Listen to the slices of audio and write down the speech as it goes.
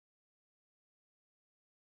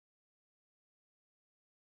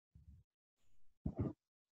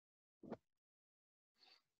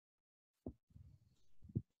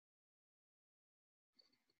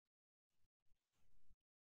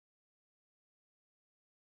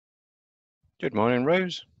Good morning,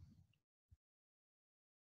 Rose.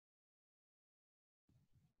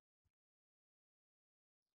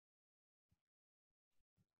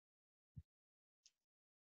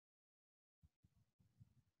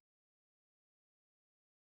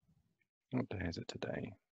 What day is it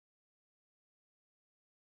today?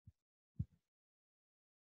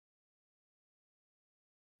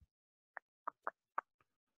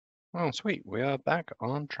 Oh, sweet. We are back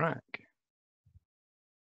on track.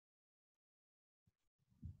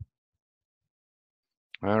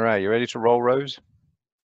 All right, you ready to roll, Rose?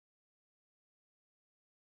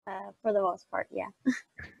 For the most part, yeah.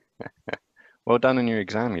 Well done in your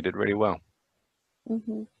exam. You did really well.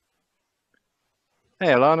 Mm-hmm. Hey,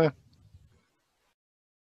 Alana.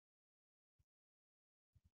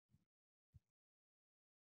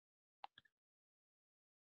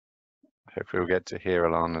 Hopefully we'll get to hear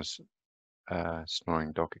Alana's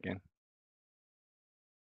snoring dog again.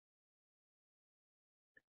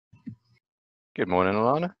 Good morning,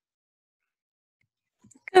 Alana.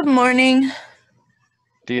 Good morning.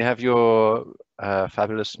 Do you have your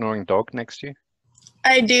fabulous snoring dog next to you?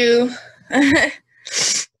 I do.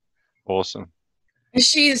 Awesome.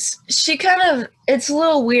 She kind of, it's a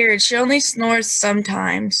little weird. She only snores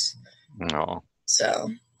sometimes. Oh, So.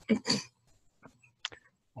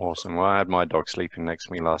 awesome. Well, I had my dog sleeping next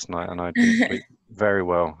to me last night and I didn't sleep very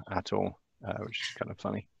well at all, which is kind of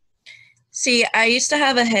funny. See, I used to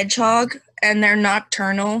have a hedgehog and they're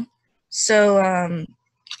nocturnal. So,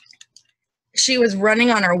 she was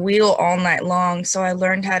running on her wheel all night long. So I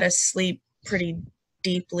learned how to sleep pretty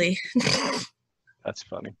deeply. That's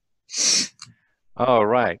funny. All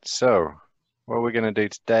right, so what we're going to do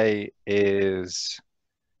today is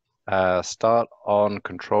start on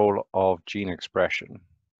control of gene expression.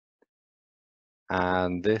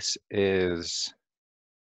 And this is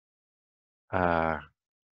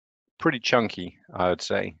pretty chunky, I would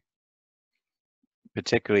say,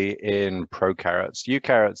 particularly in prokaryotes.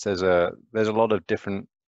 Eukaryotes, there's a lot of different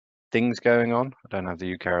things going on. I don't have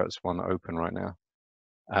the eukaryotes one open right now.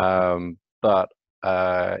 But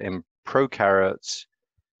in prokaryotes,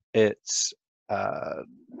 it's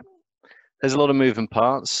there's a lot of moving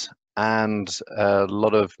parts and a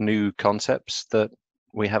lot of new concepts that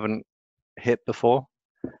we haven't hit before,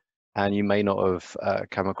 and you may not have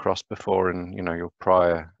come across before in your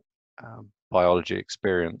prior biology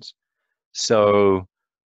experience. So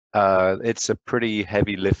it's a pretty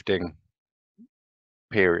heavy lifting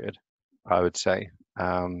period, I would say.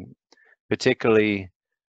 Particularly,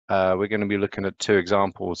 we're going to be looking at two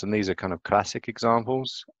examples, and these are kind of classic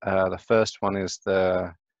examples. The first one is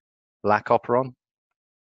the lac operon,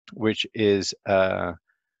 which is an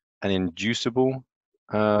inducible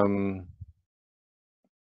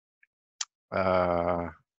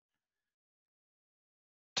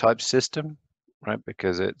type system, right?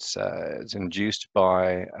 Because it's induced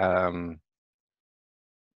by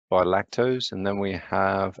lactose, and then we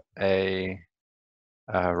have a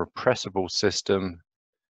repressible system,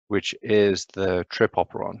 which is the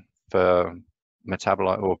tripoperon for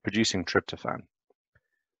metabolite or producing tryptophan.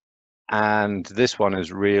 And this one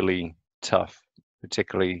is really tough,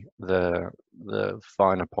 particularly the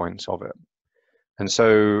finer points of it. And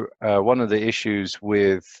so one of the issues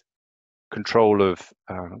with control of,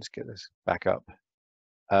 let's get this back up,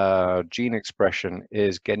 gene expression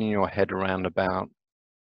is getting your head around about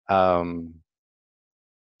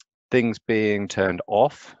things being turned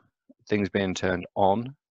off, things being turned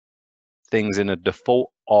on, things in a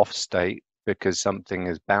default off state because something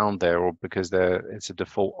is bound there, or because it's a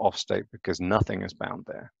default off state because nothing is bound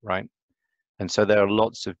there, right? And so there are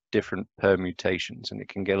lots of different permutations, and it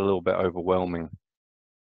can get a little bit overwhelming,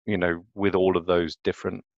 with all of those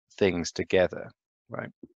different things together,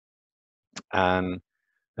 right? And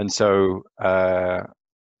so I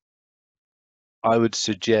would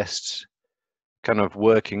suggest kind of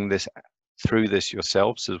working through this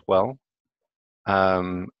yourselves as well,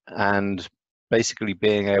 and basically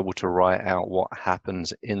being able to write out what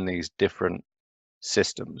happens in these different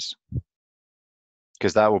systems,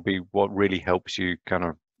 because that will be what really helps you kind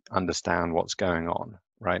of understand what's going on,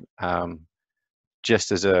 right?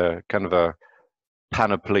 Just as a kind of a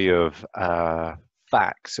panoply of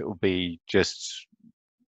facts, it will be just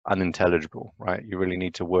unintelligible, right? You really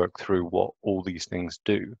need to work through what all these things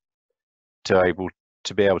do to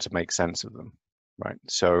be able to make sense of them, right?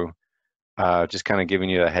 So just kind of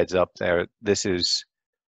giving you a heads up there. It's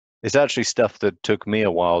actually stuff that took me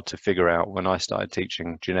a while to figure out when I started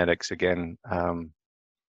teaching genetics again,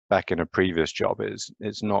 back in a previous job.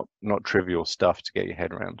 It's not trivial stuff to get your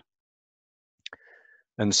head around.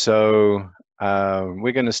 And so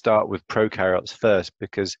we're going to start with prokaryotes first,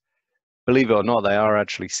 because believe it or not, they are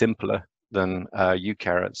actually simpler than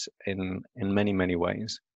eukaryotes in many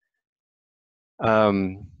ways.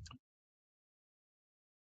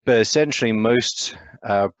 But essentially, most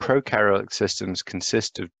prokaryotic systems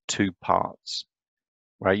consist of two parts,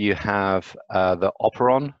 right? You have the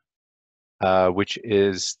operon, which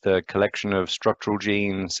is the collection of structural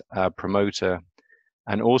genes, promoter,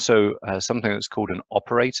 and also something that's called an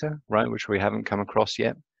operator, right? Which we haven't come across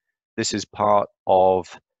yet. This is part of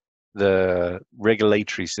the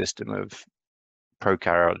regulatory system of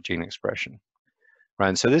prokaryotic gene expression, right?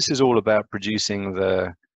 And so this is all about producing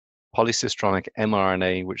the polycistronic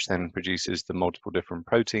mRNA, which then produces the multiple different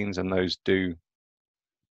proteins, and those do,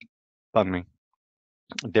 pardon me,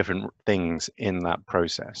 different things in that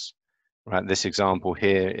process, right? This example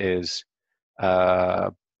here is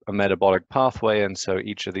a metabolic pathway, and so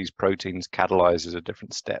each of these proteins catalyzes a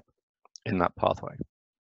different step in that pathway.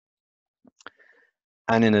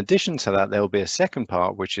 And in addition to that, there will be a second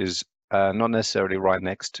part, which is not necessarily right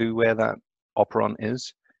next to where that operon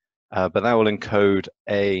is, but that will encode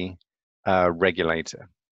a regulator,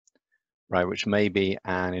 right? Which may be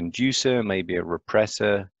an inducer, maybe a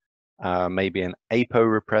repressor, maybe an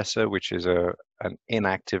aporepressor, which is an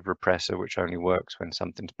inactive repressor, which only works when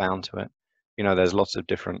something's bound to it. You know, there's lots of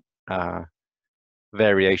different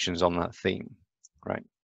variations on that theme, right?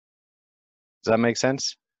 Does that make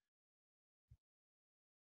sense?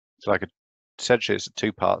 It's like essentially it's a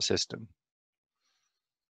two-part system.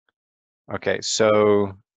 Okay,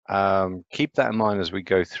 so keep that in mind as we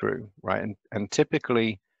go through, right? And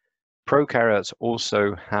typically, prokaryotes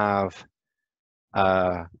also have,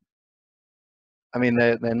 I mean,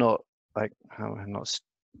 they're not like, not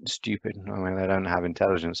stupid. I mean, they don't have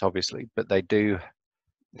intelligence, obviously, but they do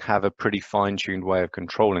have a pretty fine-tuned way of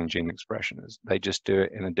controlling gene expression. They just do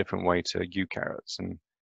it in a different way to eukaryotes and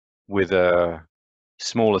with a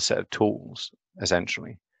smaller set of tools,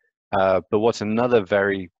 essentially. But what's another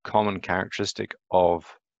very common characteristic of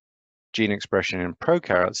gene expression in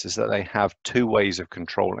prokaryotes is that they have two ways of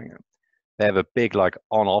controlling it. They have a big like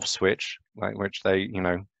on-off switch, like which they, you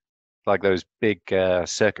know, like those big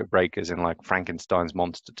circuit breakers in like Frankenstein's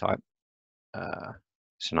monster type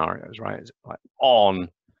scenarios, right? It's like on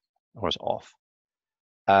or it's off.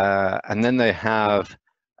 And then they have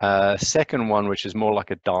a second one, which is more like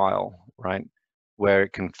a dial, right? Where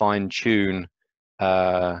it can fine tune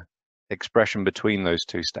expression between those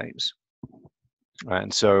two states. Right,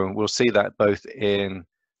 and so we'll see that both in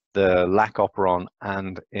the lac operon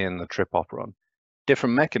and in the trip operon.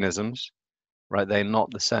 Different mechanisms, right? They're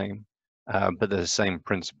not the same, but they're the same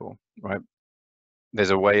principle, right?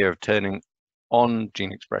 There's a way of turning on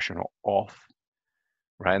gene expression or off,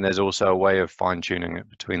 right? And there's also a way of fine-tuning it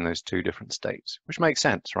between those two different states, which makes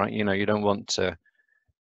sense, right? You know, you don't want to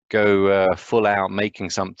go full out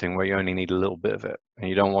making something where you only need a little bit of it, and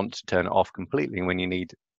you don't want to turn it off completely when you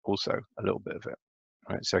need also a little bit of it.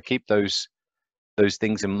 Right, so keep those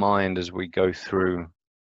things in mind as we go through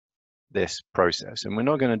this process. And we're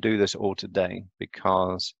not going to do this all today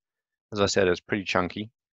because, as I said, it's pretty chunky.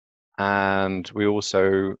 And we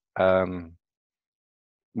also can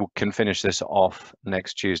finish this off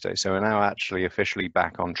next Tuesday. So we're now actually officially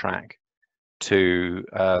back on track to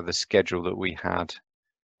the schedule that we had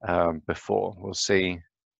before. We'll see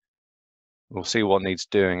what needs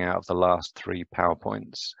doing out of the last 3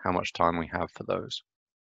 PowerPoints, how much time we have for those.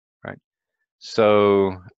 Right,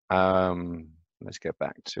 so let's get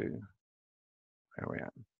back to where we're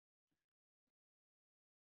at.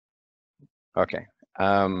 Okay,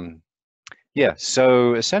 yeah,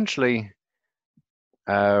 so essentially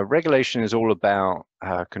regulation is all about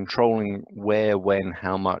controlling where, when,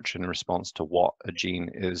 how much in response to what a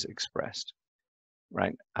gene is expressed,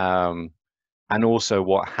 right? And also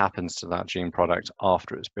what happens to that gene product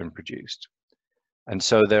after it's been produced. And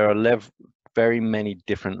so there are very many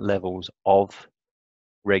different levels of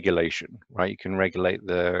regulation, right? You can regulate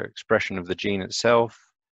the expression of the gene itself,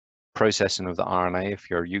 processing of the RNA if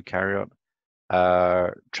you're a eukaryote,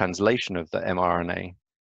 translation of the mRNA,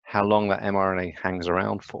 how long that mRNA hangs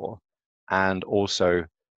around for, and also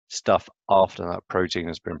stuff after that protein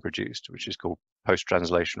has been produced, which is called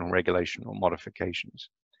post-translational regulation or modifications,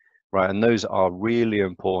 right? And those are really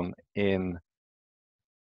important in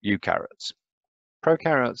eukaryotes.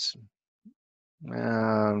 Prokaryotes,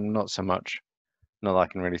 not so much, not that I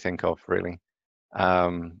can really think of, really.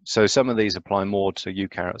 So some of these apply more to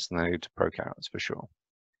eukaryotes than they do to prokaryotes, for sure.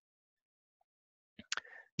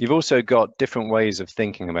 You've also got different ways of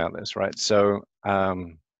thinking about this, right? So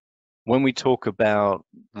when we talk about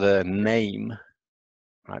the name,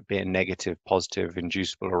 right, being negative, positive,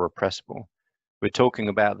 inducible, or repressible, We're talking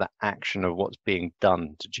about the action of what's being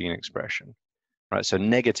done to gene expression, right? So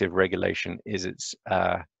negative regulation is it's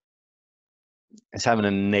having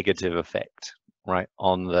a negative effect, right,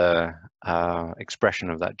 on the expression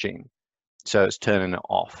of that gene. So it's turning it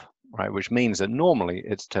off, right, which means that normally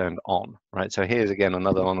it's turned on, right? So here's again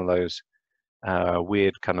another one of those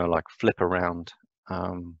weird kind of like flip around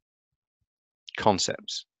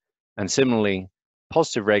concepts. And similarly,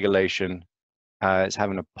 positive regulation is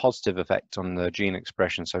having a positive effect on the gene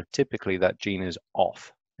expression. So typically that gene is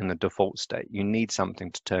off in the default state. You need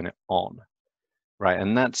something to turn it on, right?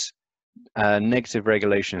 And that's negative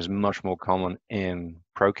regulation is much more common in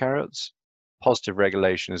prokaryotes. Positive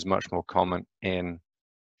regulation is much more common in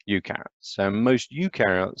eukaryotes. So most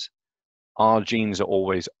eukaryotes, our genes are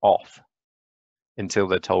always off until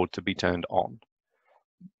they're told to be turned on.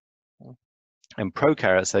 In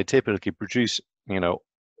prokaryotes, they typically produce,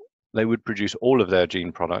 they would produce all of their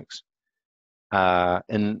gene products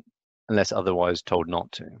unless otherwise told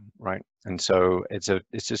not to, right? And so it's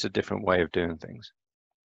just a different way of doing things.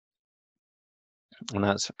 And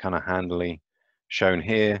that's kind of handily shown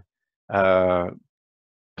here.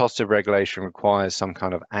 Positive regulation requires some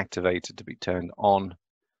kind of activator to be turned on.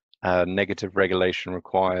 Negative regulation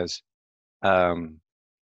requires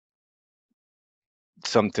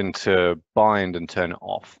something to bind and turn it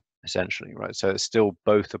off, essentially, right? So it still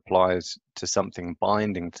both applies to something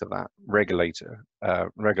binding to that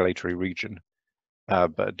regulatory region,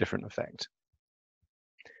 but a different effect.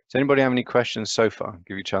 Does anybody have any questions so far?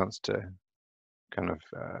 Give you a chance to kind of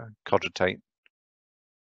cogitate.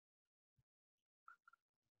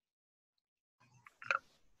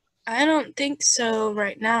 I don't think so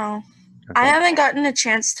right now. Okay. I haven't gotten a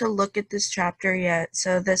chance to look at this chapter yet,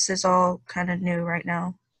 so this is all kind of new right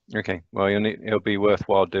now. Okay, well, it'll be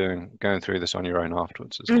worthwhile going through this on your own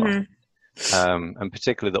afterwards as well. And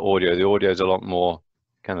particularly the audio. The audio is a lot more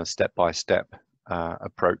kind of step-by-step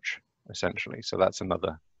approach, essentially. So that's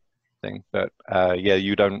another thing. But yeah,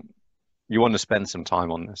 you want to spend some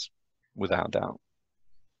time on this, without doubt.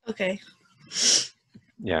 Okay.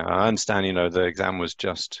 Yeah, I understand, the exam was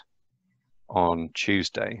just on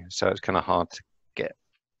Tuesday, so it's kind of hard to get,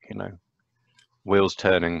 wheels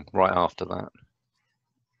turning right after that.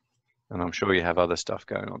 And I'm sure you have other stuff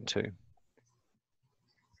going on too.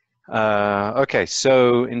 Okay,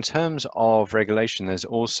 so in terms of regulation, there's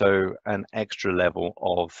also an extra level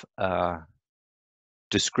of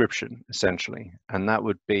description, essentially, and that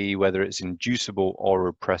would be whether it's inducible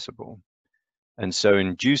or repressible. And so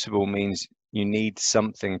inducible means you need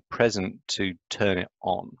something present to turn it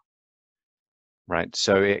on, right?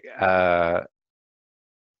 So it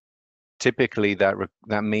typically that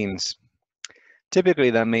means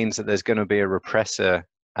that there's going to be a repressor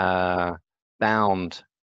bound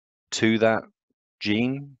to that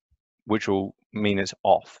gene, which will mean it's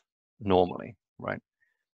off normally, right?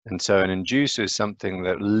 And so an inducer is something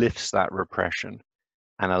that lifts that repression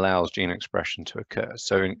and allows gene expression to occur.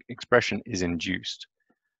 So expression is induced,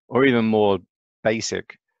 or even more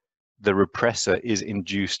basic, the repressor is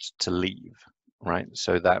induced to leave, right?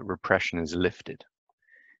 So that repression is lifted.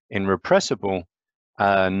 In repressible,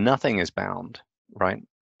 nothing is bound, right,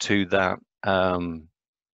 to that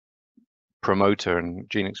promoter, and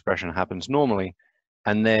gene expression happens normally,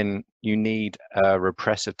 and then you need a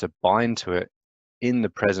repressor to bind to it in the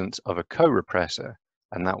presence of a co-repressor,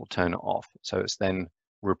 and that will turn it off. So it's then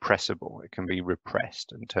repressible. It can be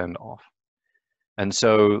repressed and turned off. And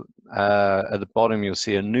so at the bottom, you'll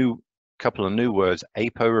see a couple of new words,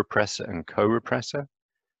 aporepressor and co-repressor.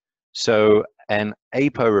 So an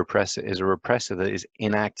aporepressor is a repressor that is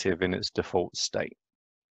inactive in its default state.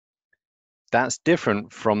 That's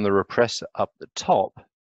different from the repressor up the top,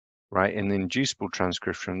 right? In the inducible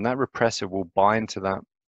transcription, that repressor will bind to that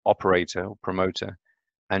operator or promoter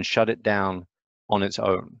and shut it down on its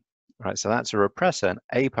own, right? So that's a repressor. An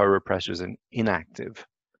aporepressor is an inactive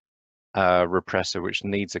repressor, which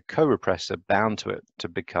needs a co-repressor bound to it to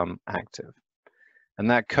become active. And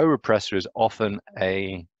that co-repressor is often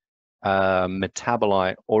a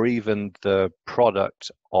metabolite or even the product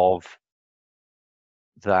of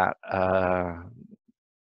that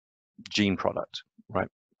gene product, right?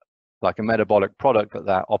 Like a metabolic product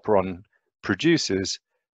that operon produces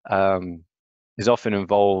is often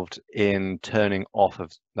involved in turning off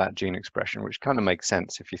of that gene expression, which kind of makes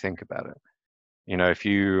sense if you think about it. If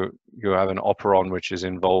you have an operon which is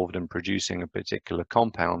involved in producing a particular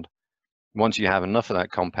compound, once you have enough of that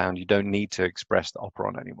compound, you don't need to express the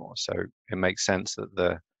operon anymore. So it makes sense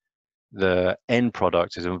that the end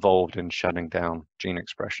product is involved in shutting down gene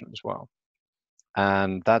expression as well.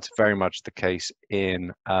 And that's very much the case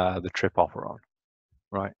in the trip operon,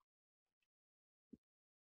 right?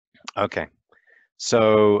 Okay,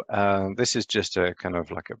 so this is just a kind of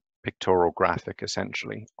like a pictorial graphic,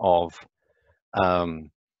 essentially, of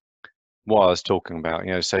what I was talking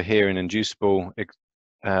about. So here in inducible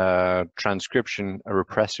transcription, a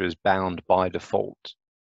repressor is bound by default,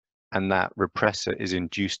 and that repressor is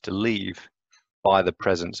induced to leave by the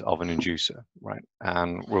presence of an inducer, right?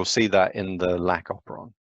 And we'll see that in the lac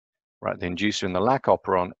operon, right? The inducer in the lac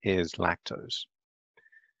operon is lactose.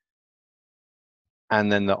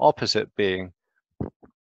 And then the opposite being,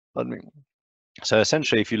 so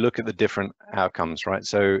essentially, if you look at the different outcomes, right?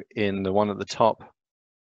 So in the one at the top,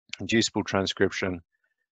 inducible transcription,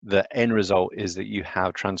 the end result is that you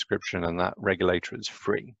have transcription and that regulator is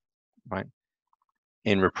free, right?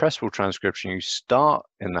 In repressible transcription, you start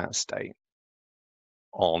in that state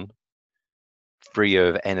on, free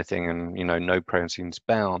of anything, and no proteins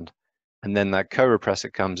bound, and then that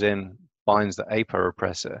co-repressor comes in, binds the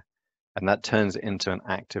apo-repressor, and that turns it into an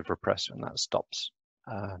active repressor, and that stops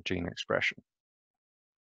gene expression.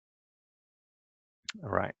 All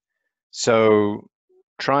right, so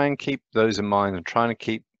try and keep those in mind, and trying to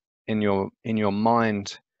keep in your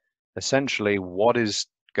mind essentially what is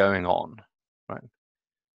going on, right?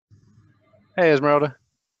 Hey, Esmeralda.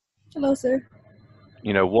 Hello, sir.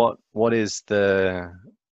 What is the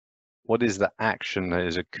action that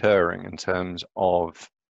is occurring in terms of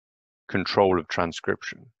control of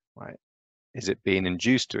transcription, right? Is it being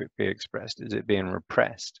induced to be expressed? Is it being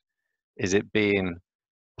repressed? Is it being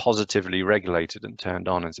positively regulated and turned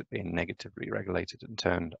on? Is it being negatively regulated and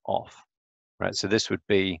turned off, right? So this would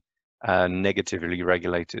be negatively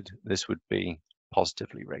regulated. This would be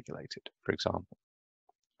positively regulated, for example,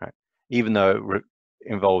 right? Even though it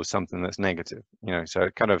involves something that's negative, so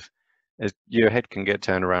it kind of, your head can get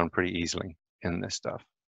turned around pretty easily in this stuff.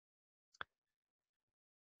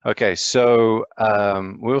 Okay, so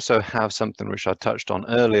we also have something which I touched on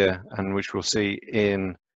earlier, and which we'll see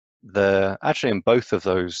in actually in both of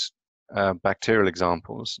those bacterial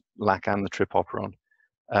examples, lac and the trip operon,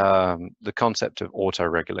 the concept of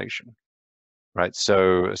autoregulation, right?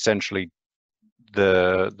 So essentially,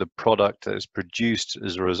 the product that is produced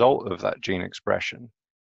as a result of that gene expression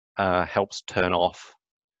helps turn off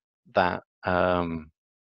that the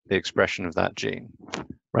expression of that gene,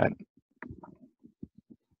 right?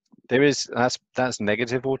 That's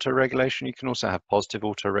negative autoregulation. You can also have positive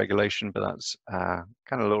autoregulation, but that's kind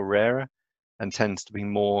of a little rarer and tends to be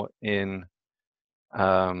more in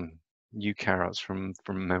eukaryotes from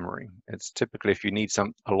memory. It's typically if you need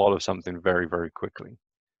a lot of something very, very quickly,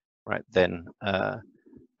 right? Then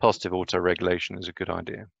positive autoregulation is a good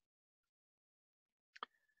idea.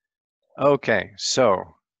 Okay,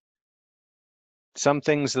 so some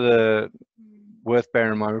things that are worth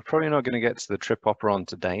bearing in mind. We're probably not going to get to the trip operon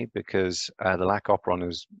today because the lac operon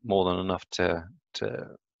is more than enough to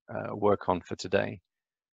work on for today.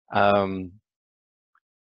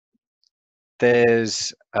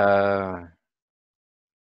 There's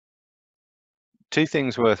two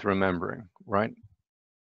things worth remembering, right?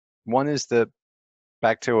 One is that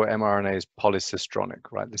bacterial mRNA is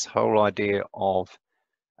polycistronic, right? This whole idea of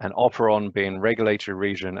an operon being regulatory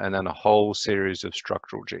region and then a whole series of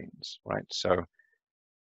structural genes, right? So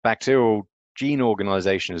bacterial gene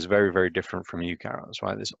organization is very, very different from eukaryotes,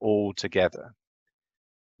 right? It's all together.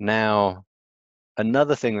 Now,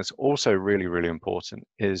 another thing that's also really, really important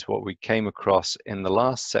is what we came across in the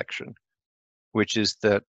last section, which is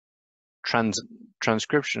that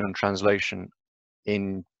transcription and translation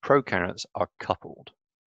in prokaryotes are coupled.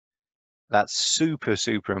 That's super,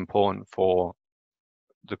 super important for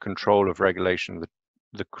the control of regulation,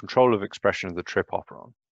 the control of expression of the trip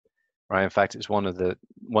operon, right? In fact, it's one of the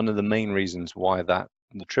main reasons why the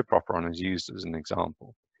trip operon is used as an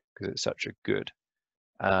example, because it's such a good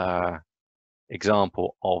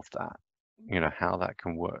example of that, how that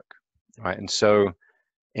can work, right? And so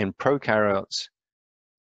in prokaryotes,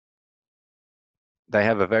 they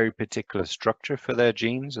have a very particular structure for their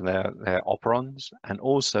genes and their operons, and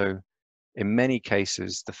also in many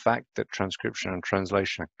cases, the fact that transcription and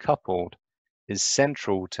translation are coupled is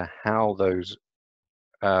central to how those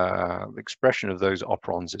expression of those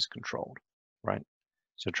operons is controlled, right?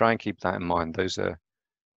 So try and keep that in mind. Those are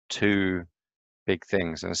two big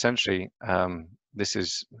things, and essentially, let's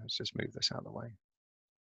just move this out of the way.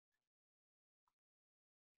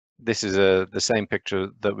 This is the same picture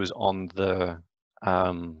that was on the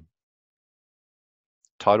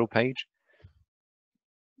title page.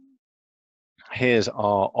 Here's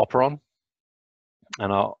our operon,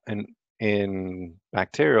 and in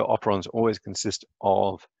bacteria, operons always consist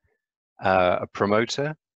of a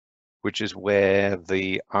promoter, which is where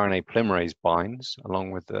the RNA polymerase binds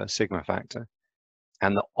along with the sigma factor,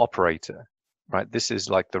 and the operator, right? This is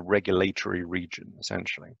like the regulatory region,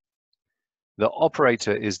 essentially. The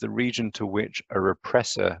operator is the region to which a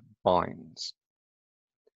repressor binds,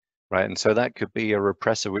 right? And so that could be a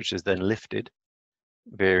repressor which is then lifted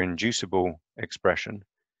via inducible expression,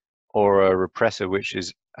 or a repressor which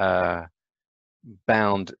is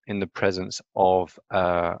bound in the presence of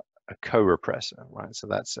a co-repressor, right? So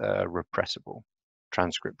that's a repressible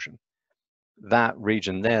transcription. That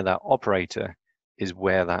region there, that operator, is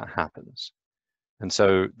where that happens. And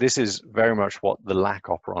so this is very much what the lac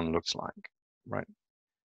operon looks like, right?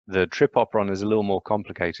 The trip operon is a little more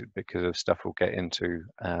complicated because of stuff we'll get into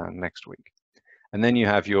next week. And then you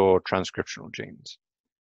have your transcriptional genes,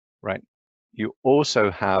 right? You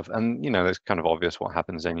also have, and you know, it's kind of obvious what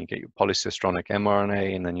happens then. You get your polycistronic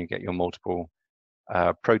mRNA, and then you get your multiple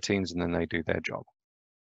proteins, and then they do their job.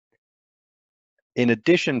 In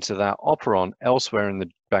addition to that operon, elsewhere in the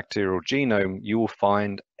bacterial genome, you will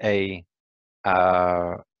find a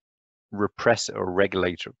repressor or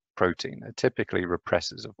regulator protein. They're typically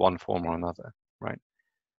repressors of one form or another, right?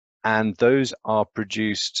 And those are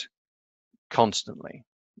produced constantly,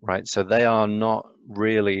 right? So they are not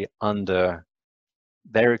really under,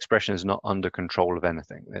 their expression is not under control of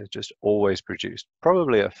anything. They're just always produced,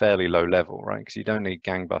 probably at a fairly low level, right? Because you don't need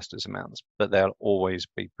gangbusters amounts, but they'll always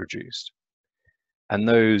be produced. And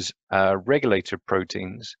those regulator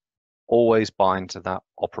proteins always bind to that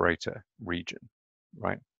operator region,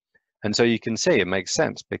 right? And so you can see it makes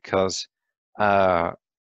sense, because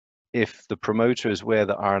if the promoter is where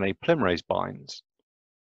the RNA polymerase binds,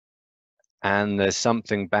 and there's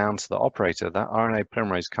something bound to the operator, that RNA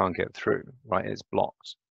polymerase can't get through, right? It's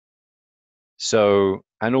blocked. So,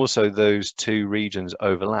 and also those two regions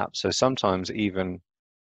overlap. So sometimes even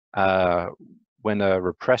when a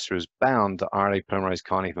repressor is bound, the RNA polymerase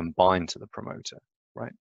can't even bind to the promoter,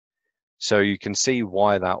 right? So you can see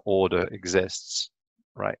why that order exists,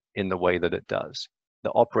 right, in the way that it does.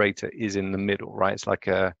 The operator is in the middle, right? It's like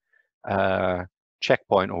a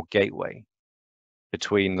checkpoint or gateway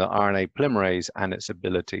between the RNA polymerase and its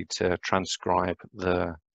ability to transcribe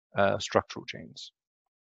the structural genes.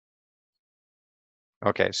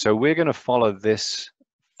 Okay, so we're going to follow this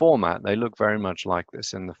format. They look very much like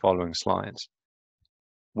this in the following slides.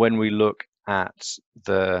 When we look at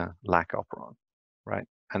the lac operon, right?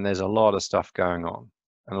 And there's a lot of stuff going on,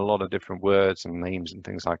 and a lot of different words and names and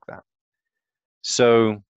things like that.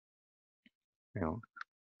 So, you know,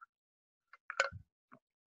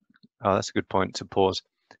 oh, that's a good point to pause.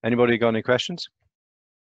 Anybody got any questions?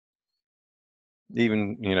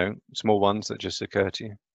 Even, you know, small ones that just occur to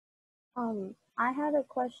you. I had a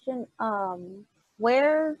question.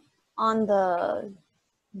 Where on the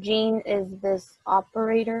gene is this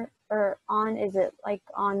operator or on? Is it like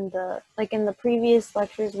on the, like in the previous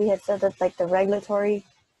lectures we had said that like the regulatory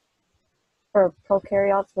for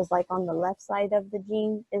prokaryotes was like on the left side of the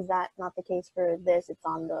gene? Is that not the case for this? It's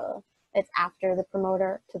on the, it's after the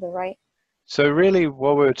promoter to the right? So really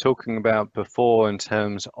what we were talking about before in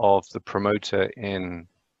terms of the promoter in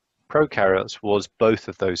prokaryotes was both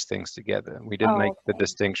of those things together. We didn't make the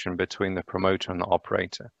distinction between the promoter and the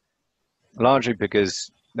operator, largely because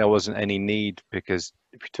there wasn't any need, because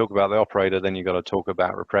if you talk about the operator, then you got to talk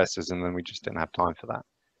about repressors, and then we just didn't have time for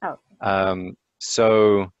that. Oh.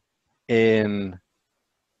 So in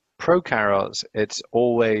prokaryotes, it's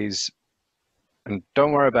always, and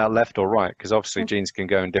don't worry about left or right, because obviously genes can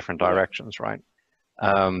go in different directions, right?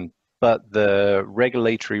 But the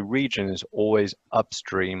regulatory region is always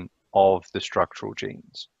upstream of the structural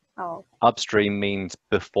genes. Oh. Upstream means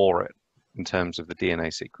before it in terms of the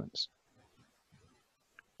DNA sequence.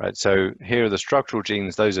 Right, so here are the structural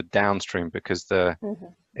genes, those are downstream because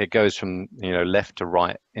it goes from, you know, left to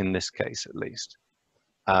right in this case at least.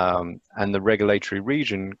 And the regulatory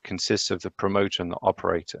region consists of the promoter and the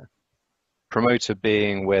operator. Promoter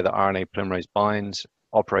being where the RNA polymerase binds,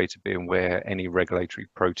 operator being where any regulatory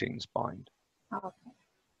proteins bind. Okay.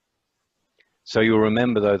 So you'll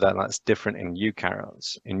remember though that that's different in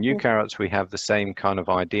eukaryotes. In eukaryotes, we have the same kind of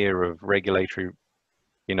idea of regulatory,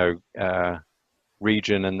 you know,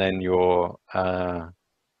 region, and then your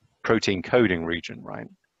protein coding region, right?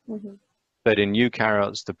 But in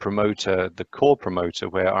eukaryotes, the promoter, the core promoter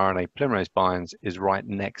where RNA polymerase binds, is right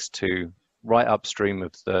next to, right upstream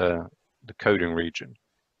of the coding region.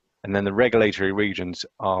 And then the regulatory regions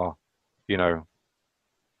are, you know,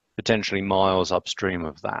 potentially miles upstream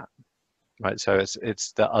of that, right? So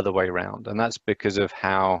it's the other way around. And that's because of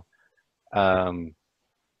how, pardon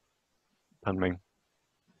me,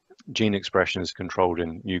 gene expression is controlled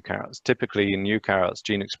in eukaryotes. Typically in eukaryotes,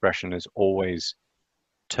 gene expression is always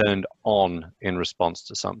turned on in response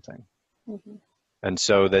to something. And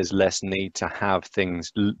so there's less need to have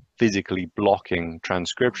things physically blocking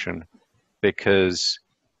transcription, because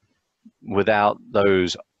without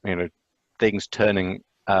those, things turning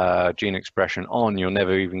gene expression on, you're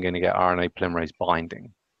never even going to get RNA polymerase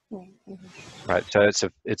binding. Right. So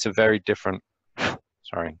it's a very different,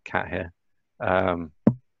 sorry, cat here,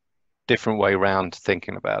 different way around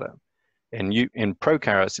thinking about it. In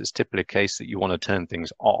prokaryotes, it's typically a case that you want to turn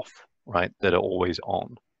things off, right, that are always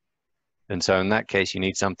on. And so in that case, you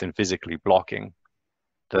need something physically blocking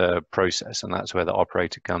the process, and that's where the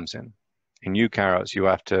operator comes in. In eukaryotes, you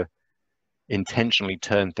have to intentionally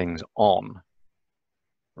turn things on,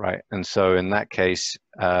 right? And so in that case,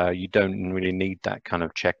 you don't really need that kind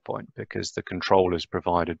of checkpoint, because the control is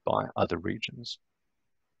provided by other regions.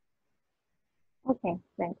 Okay,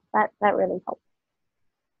 thanks. That really helps.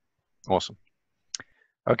 Awesome.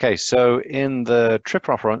 Okay, so in the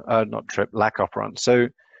lac operant. So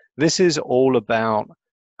this is all about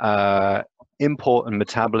import and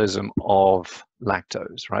metabolism of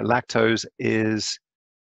lactose, right? Lactose is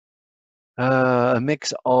a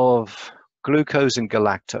mix of glucose and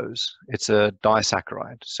galactose. It's a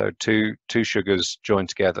disaccharide, so two sugars joined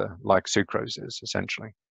together, like sucrose is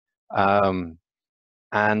essentially.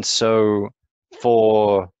 And so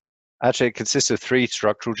actually it consists of 3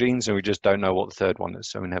 structural genes, and we just don't know what the third one is,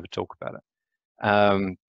 so we never talk about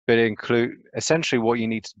it. But essentially what you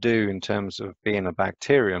need to do in terms of being a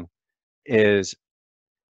bacterium is,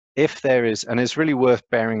 if there is, and it's really worth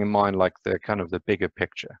bearing in mind, like the kind of the bigger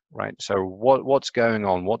picture, right? So what's going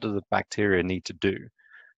on? What do the bacteria need to do?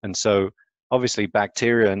 And so obviously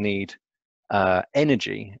bacteria need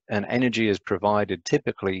energy, and energy is provided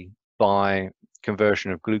typically by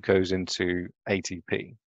conversion of glucose into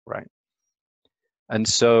ATP, right? And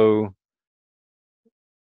so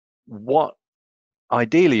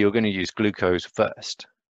ideally you're going to use glucose first,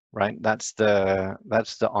 right? That's the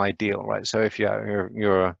ideal, right? So if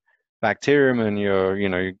you're a bacterium and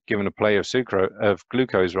you're given a plate of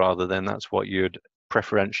glucose rather, then that's what you'd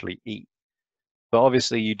preferentially eat. But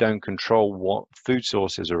obviously you don't control what food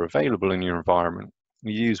sources are available in your environment.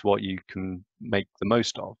 You use what you can make the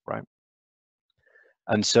most of, right?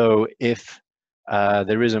 And so if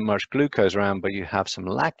there isn't much glucose around, but you have some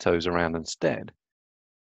lactose around instead,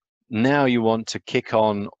 now you want to kick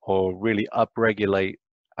on or really upregulate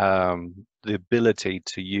the ability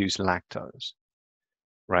to use lactose,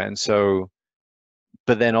 right? And so,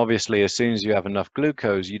 but then obviously as soon as you have enough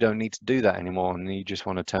glucose, you don't need to do that anymore, and you just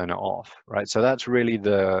want to turn it off, right? So that's really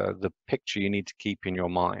the picture you need to keep in your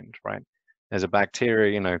mind, right? There's a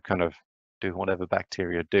bacteria, kind of do whatever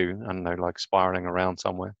bacteria do, I don't know, like spiraling around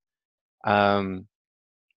somewhere. And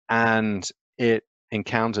it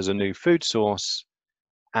encounters a new food source,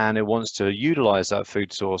 and it wants to utilize that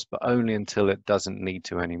food source, but only until it doesn't need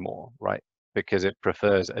to anymore, right? Because it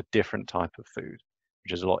prefers a different type of food,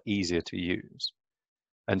 which is a lot easier to use.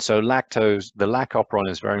 And so lactose, the lac operon,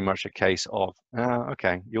 is very much a case of,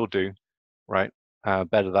 okay, you'll do, right?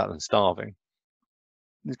 Better that than starving.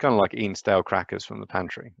 It's kind of like eating stale crackers from the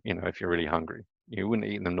pantry, if you're really hungry. You wouldn't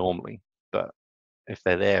eat them normally, but if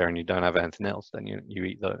they're there and you don't have anything else, then you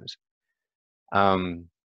eat those. And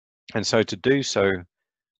so to do so,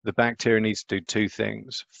 the bacteria needs to do 2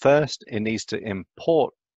 things. First, it needs to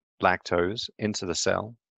import lactose into the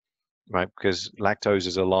cell, right? Because lactose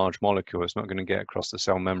is a large molecule. It's not going to get across the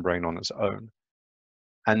cell membrane on its own.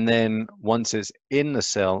 And then once it's in the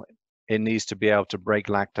cell, it needs to be able to break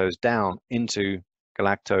lactose down into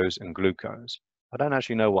galactose and glucose. I don't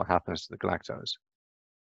actually know what happens to the galactose,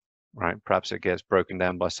 right? Perhaps it gets broken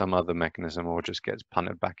down by some other mechanism, or just gets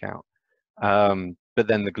punted back out. But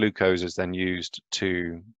then the glucose is then used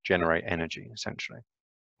to generate energy, essentially,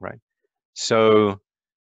 right? So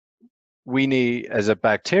we need, as a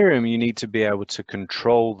bacterium, you need to be able to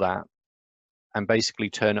control that and basically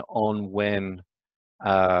turn it on when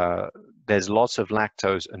there's lots of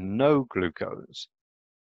lactose and no glucose,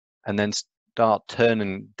 and then start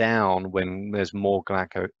turning down when there's more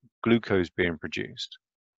glucose being produced,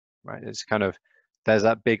 right? It's kind of, there's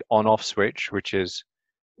that big on-off switch, which is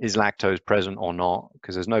lactose present or not?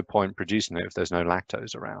 Because there's no point producing it if there's no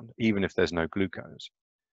lactose around, even if there's no glucose,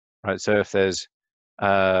 right? So if there's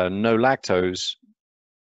no lactose,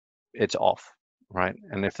 it's off, right?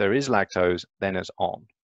 And if there is lactose, then it's on.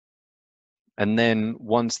 And then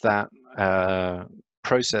once that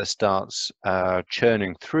process starts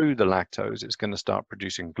churning through the lactose, it's going to start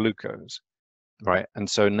producing glucose, right? And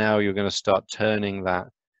so now you're going to start turning that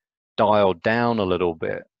dial down a little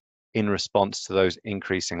bit in response to those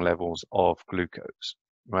increasing levels of glucose,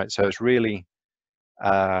 right? So it's really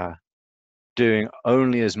doing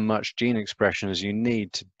only as much gene expression as you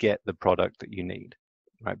need to get the product that you need,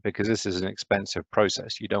 right? Because this is an expensive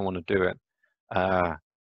process. You don't want to do it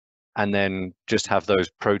and then just have those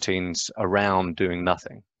proteins around doing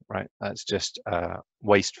nothing, right? That's just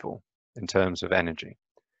wasteful in terms of energy.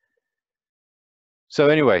 So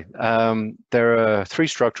anyway, there are 3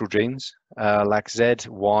 structural genes, LAC-Z,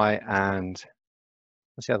 Y, and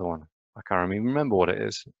what's the other one? I can't even remember what it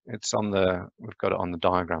is. It's on the, we've got it on the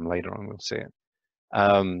diagram later on, we'll see it.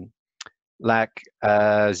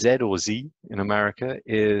 LAC-Z or Z in America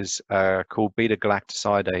is called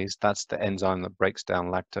beta-galactosidase. That's the enzyme that breaks down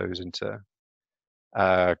lactose into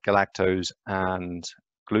galactose and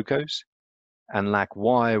glucose. And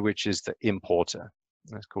LAC-Y, which is the importer.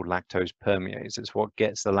 That's called lactose permease. It's what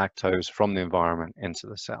gets the lactose from the environment into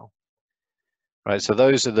the cell. Right, so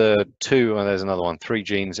those are the 2, and there's another one, 3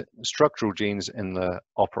 genes, structural genes in the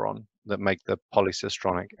operon that make the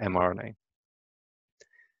polycistronic mRNA.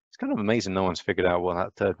 It's kind of amazing no one's figured out what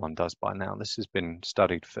that 3rd one does by now. This has been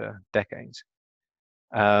studied for decades.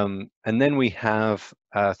 And then we have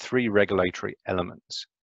 3 regulatory elements.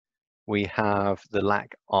 We have the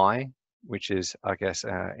LAC-I, which is, I guess,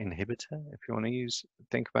 inhibitor, if you want to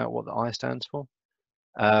think about what the I stands for.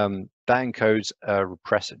 That encodes a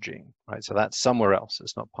repressor gene, right? So that's somewhere else.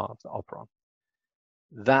 It's not part of the operon.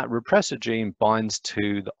 That repressor gene binds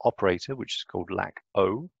to the operator, which is called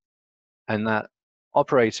LAC-O, and that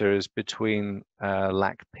operator is between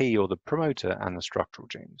LAC-P or the promoter and the structural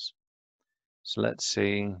genes. So let's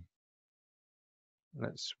see.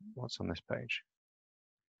 What's on this page?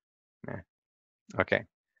 Yeah. Okay.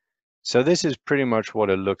 So this is pretty much what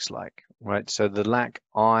it looks like, right? So the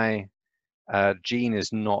LAC-I gene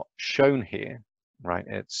is not shown here, right?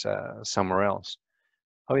 It's somewhere else.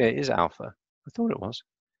 Oh yeah, it is alpha. I thought it was.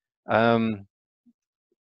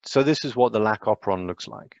 So this is what the LAC operon looks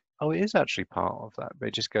like. Oh, it is actually part of that, but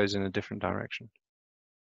it just goes in a different direction.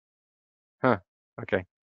 Huh, okay.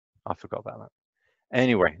 I forgot about that.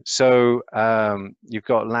 Anyway, so you've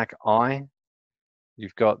got LAC-I,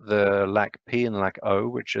 you've got the LAC-P and LAC-O,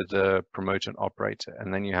 which are the promoter and operator,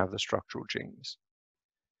 and then you have the structural genes.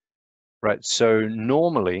 Right, so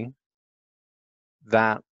normally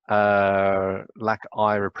that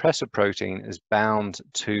LAC-I repressor protein is bound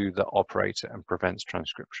to the operator and prevents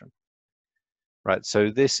transcription. Right,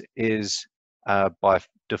 so this is by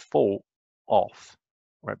default off,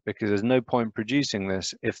 right, because there's no point producing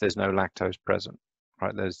this if there's no lactose present,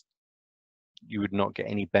 right? You would not get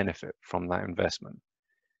any benefit from that investment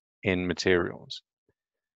in materials.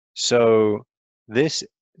 So this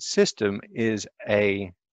system is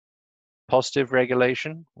a positive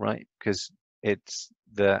regulation, right? Because it's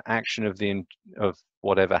the action of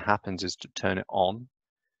whatever happens is to turn it on,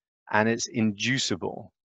 and it's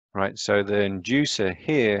inducible, right? So the inducer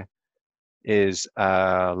here is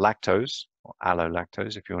lactose or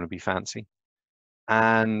allolactose, if you want to be fancy,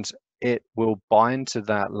 and it will bind to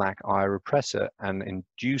that LAC-I repressor and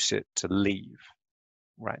induce it to leave,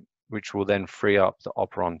 right? Which will then free up the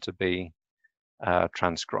operon to be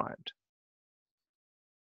transcribed.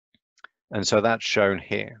 And so that's shown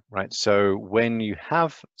here, right? So when you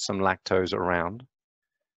have some lactose around,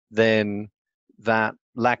 then that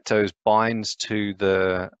lactose binds to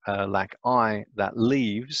the LAC-I that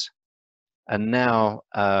leaves, and now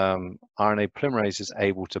RNA polymerase is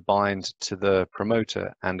able to bind to the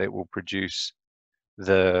promoter, and it will produce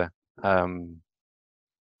the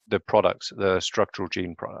products, the structural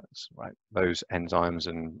gene products, right? Those enzymes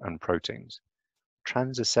and proteins.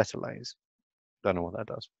 Transacetylase, don't know what that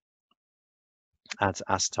does. Adds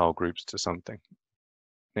acetyl groups to something.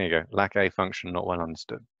 There you go. LAC-A function not well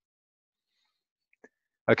understood.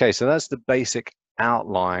 Okay, so that's the basic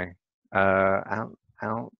outline. Outline.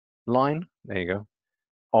 There you go.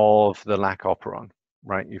 Of the LAC operon,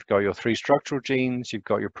 right? You've got your 3 structural genes. You've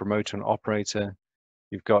got your promoter and operator.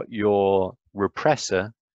 You've got your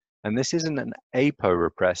repressor, and this isn't an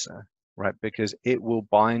aporepressor, right? Because it will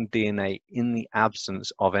bind DNA in the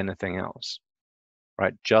absence of anything else,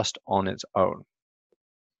 right? Just on its own.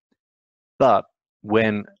 But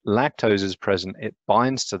when lactose is present, it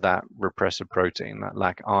binds to that repressor protein, that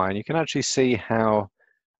LAC-I, and you can actually see how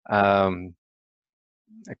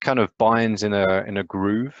it kind of binds in a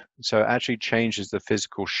groove. So it actually changes the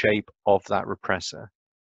physical shape of that repressor.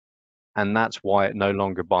 And that's why it no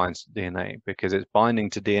longer binds to DNA, because it's binding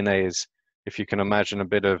to DNA is, if you can imagine a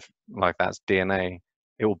bit of like that's DNA,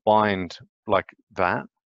 it will bind like that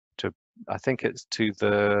to, I think it's to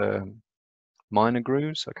the minor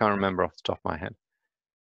grooves. I can't remember off the top of my head.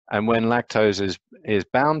 And when lactose is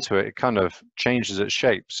bound to it, it kind of changes its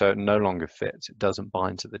shape. So it no longer fits. It doesn't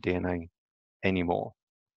bind to the DNA anymore.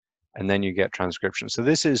 and then you get transcription. So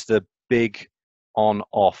this is the big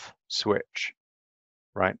on-off switch,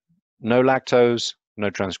 right? No lactose, no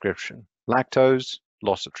transcription. Lactose,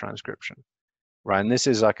 loss of transcription, right? And this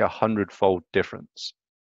is like 100-fold difference.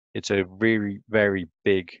 It's a very, very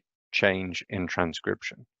big change in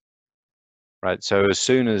transcription, right? So as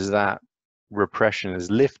soon as that repression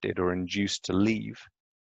is lifted or induced to leave,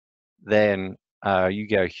 then you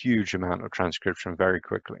get a huge amount of transcription very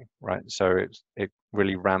quickly, right? So it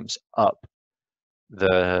really ramps up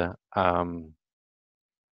the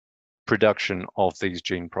production of these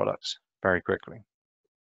gene products very quickly.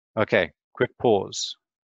 Okay, quick pause.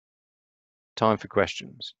 Time for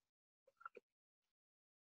questions.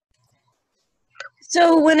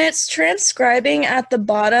 So when it's transcribing at the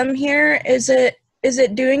bottom here, is it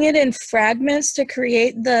doing it in fragments to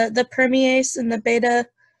create the permease and the beta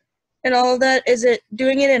and all of that? Is it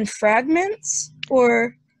doing it in fragments,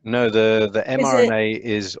 or? No, the mRNA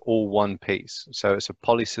is all one piece. So it's a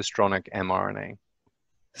polycistronic mRNA.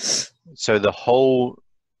 So the whole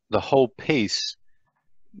piece,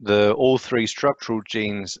 all three structural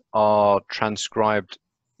genes are transcribed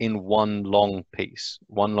in one long piece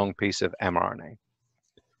of mRNA.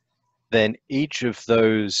 Then each of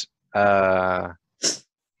those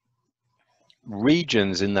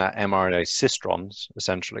regions in that mRNA, cistrons,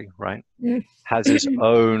 essentially, right, has its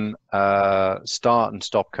own start and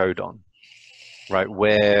stop codon, right,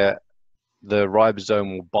 where the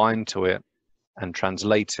ribosome will bind to it and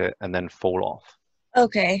translate it and then fall off.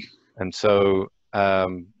 Okay. And so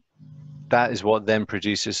that is what then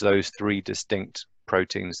produces those three distinct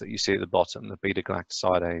proteins that you see at the bottom, the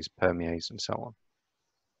beta-galactosidase, permease, and so on.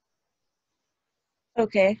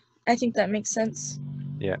 Okay, I think that makes sense.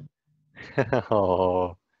 Yeah.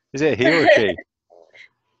 Oh, is it a he or a she?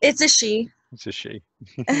 It's a she. It's a she.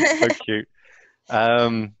 So cute.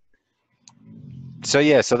 So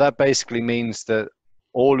yeah, so that basically means that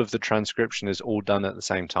all of the transcription is all done at the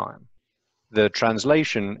same time. The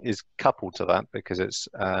translation is coupled to that because it's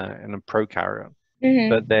in a prokaryote,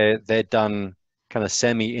 but they're done kind of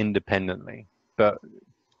semi-independently. But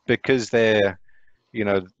because they're, you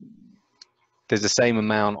know, there's the same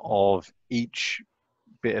amount of each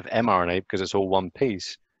bit of mRNA because it's all one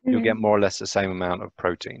piece, you'll get more or less the same amount of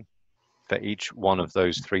protein for each one of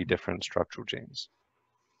those three different structural genes.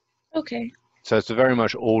 Okay. So it's a very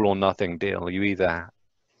much all or nothing deal. You either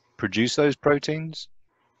produce those proteins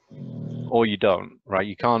or you don't, right?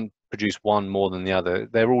 You can't produce one more than the other.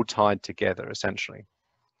 They're all tied together essentially,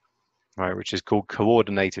 right? Which is called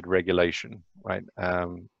coordinated regulation, right?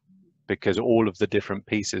 Because all of the different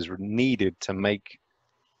pieces needed to make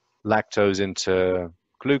lactose into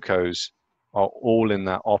glucose are all in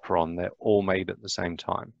that operon. They're all made at the same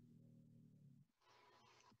time.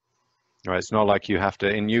 Right? It's not like you have to,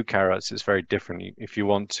 in eukaryotes, it's very different. If you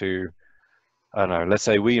want to, I don't know, let's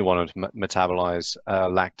say we wanted to metabolize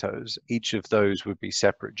lactose, each of those would be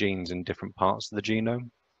separate genes in different parts of the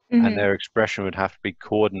genome, and their expression would have to be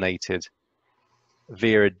coordinated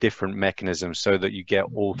via a different mechanism so that you get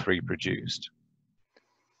all three produced.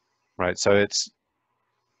 Right? So it's,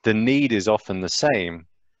 the need is often the same.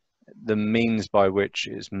 The means by which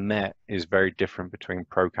it's met is very different between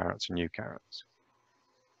prokaryotes and eukaryotes.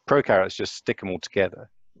 Prokaryotes just stick them all together,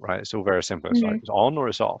 right? It's all very simple. It's like it's on or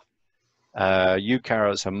it's off.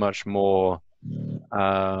 Eukaryotes are much more,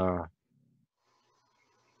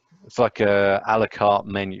 it's like a la carte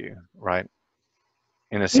menu, right?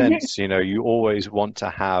 In a sense, you know, you always want to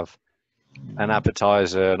have an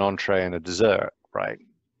appetizer, an entree, and a dessert, right?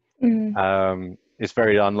 It's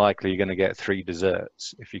very unlikely you're going to get 3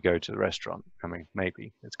 desserts if you go to the restaurant. I mean,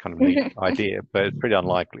 maybe it's kind of a neat idea, but it's pretty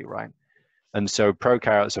unlikely, right? And so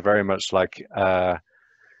prokaryotes are very much like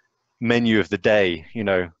menu of the day. You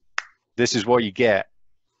know, this is what you get.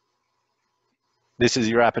 This is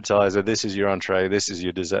your appetizer. This is your entree. This is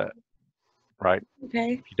your dessert, right?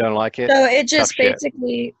 Okay. If you don't like it, so it just tough shit.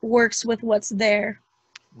 basically works with what's there.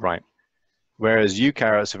 Right. Whereas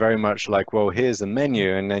eukaryotes are very much like, well, here's the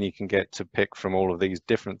menu, and then you can get to pick from all of these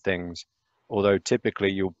different things. Although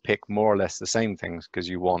typically you'll pick more or less the same things because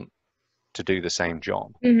you want to do the same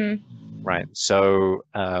job. Right. So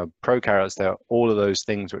prokaryotes, they're all of those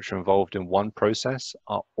things which are involved in one process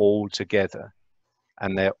are all together,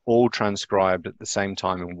 and they're all transcribed at the same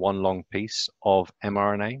time in one long piece of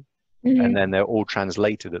mRNA, and then they're all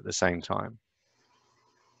translated at the same time.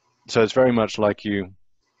 So it's very much like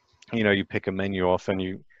you know, you pick a menu off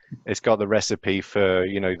and it's got the recipe for,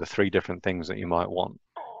 you know, the 3 different things that you might want,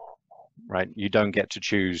 right? You don't get to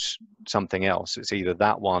choose something else. It's either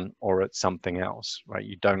that one or it's something else, right?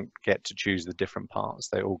 You don't get to choose the different parts.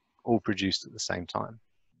 They're all produced at the same time.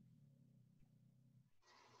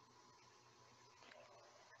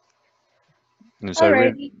 And so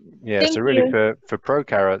Alrighty. yeah, Thank so really you. for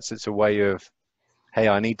prokaryotes, it's a way of, hey,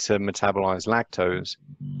 I need to metabolize lactose.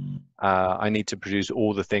 I need to produce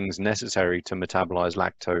all the things necessary to metabolize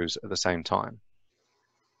lactose at the same time,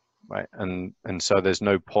 right? And so there's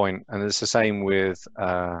no point, and it's the same with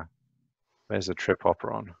there's a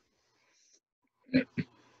tripoperon.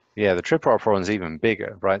 Yeah, the tripoperon is even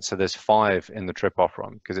bigger, right? So there's 5 in the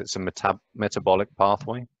tripoperon because it's a metabolic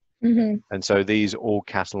pathway. Mm-hmm. And so these all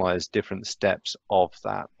catalyze different steps of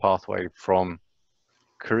that pathway from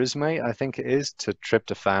charismate, I think it is, to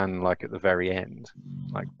tryptophan, like at the very end,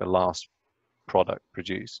 like the last product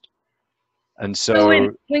produced. And So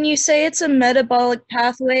so when you say it's a metabolic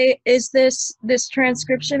pathway, is this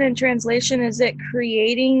transcription and translation, is it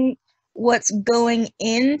creating what's going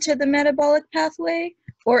into the metabolic pathway,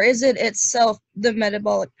 or is it itself the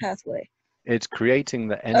metabolic pathway? it's creating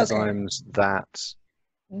the Okay. enzymes that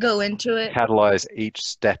Go into it. catalyze each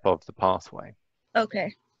step of the pathway.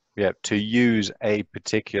 Okay. Yeah, to use a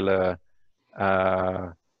particular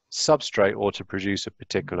substrate or to produce a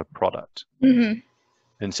particular product. Mm-hmm.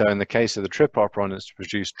 And so in the case of the tripoperon, it's to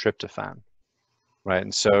produce tryptophan, right?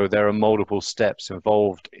 And so there are multiple steps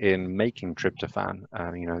involved in making tryptophan,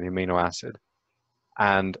 you know, the amino acid.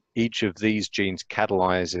 And each of these genes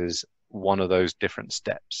catalyzes one of those different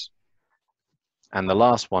steps. And the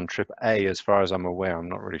last one, TRPA, as far as I'm aware, I'm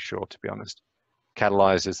not really sure, to be honest,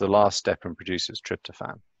 catalyzes the last step and produces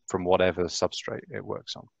tryptophan from whatever substrate it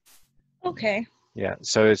works on. Okay. Yeah,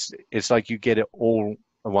 so it's like you get it all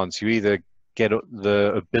at once. You either get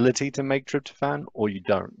the ability to make tryptophan or you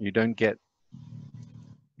don't. You don't get,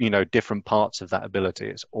 you know, different parts of that ability.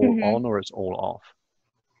 It's all on or it's all off,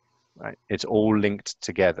 right? It's all linked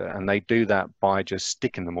together, and they do that by just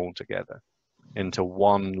sticking them all together into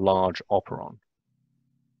one large operon,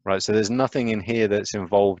 right? So there's nothing in here that's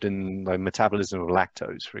involved in the metabolism of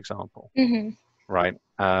lactose, for example, Mm-hmm. right?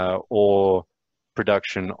 Or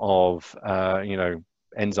production of, you know,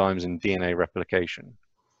 enzymes and DNA replication,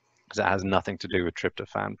 because it has nothing to do with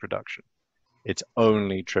tryptophan production. It's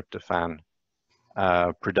only tryptophan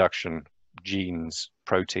production, genes,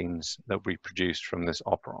 proteins that we produce from this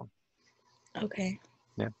operon. Okay.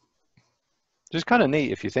 Yeah. Just kind of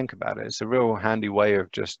neat if you think about it. It's a real handy way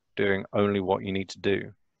of just doing only what you need to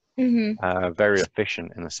do. Mm-hmm. Very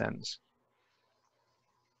efficient in a sense.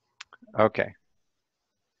 Okay.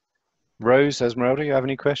 Rose, Esmeralda, you have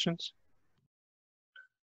any questions?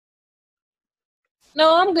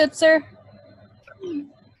 No, I'm good, sir.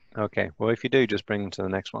 Okay. Well, if you do, just bring them to the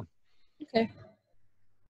next one. Okay.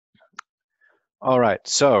 All right.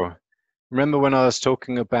 So remember when I was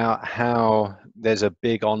talking about how there's a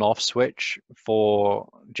big on-off switch for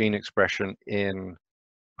gene expression in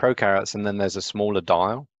prokaryotes, and then there's a smaller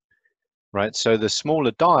dial, right? So the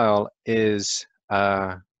smaller dial is,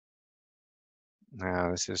 now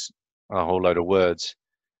this is a whole load of words.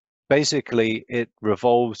 Basically, it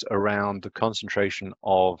revolves around the concentration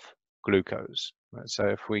of glucose, right? So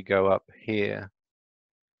if we go up here,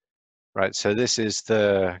 right? So this is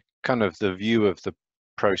the kind of the view of the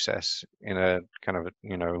process in a kind of,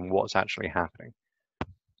 you know, what's actually happening.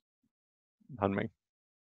 Pardon me.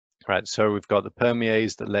 Right, so we've got the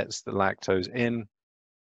permease that lets the lactose in,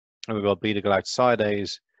 and we've got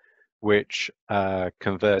beta-galactosidase, which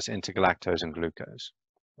converts into galactose and glucose,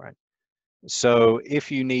 right? So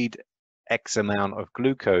if you need X amount of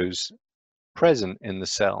glucose present in the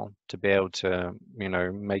cell to be able to, you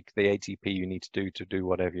know, make the ATP you need to do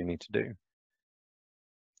whatever you need to do,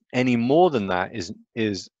 any more than that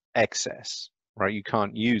is excess, right? You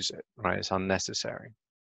can't use it, right? It's unnecessary.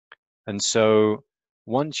 And so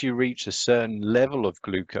once you reach a certain level of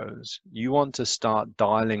glucose, you want to start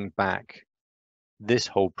dialing back this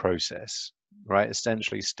whole process, right?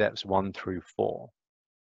 Essentially steps 1 through 4,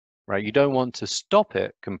 right? You don't want to stop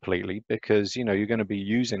it completely because, you know, you're going to be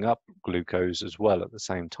using up glucose as well at the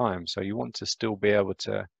same time. So you want to still be able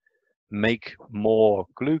to make more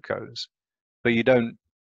glucose, but you don't,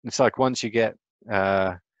 it's like once you get,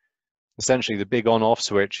 essentially the big on-off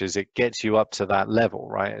switch is it gets you up to that level,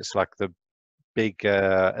 right? It's like the big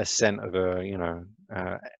ascent of a, you know,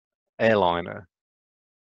 airliner.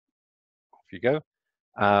 Off you go.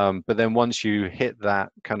 But then once you hit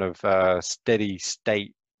that kind of steady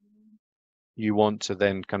state, you want to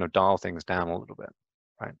then kind of dial things down a little bit,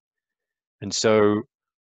 right? And so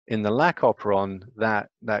in the lac operon, that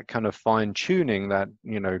kind of fine tuning, that,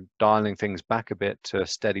 you know, dialing things back a bit to a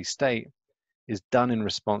steady state is done in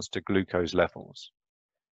response to glucose levels,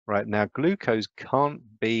 right? Now, glucose can't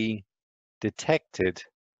be detected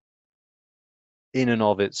in and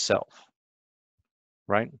of itself,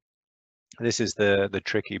 right? This is the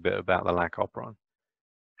tricky bit about the lac operon.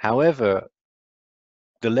 However,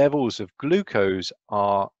 the levels of glucose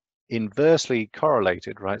are inversely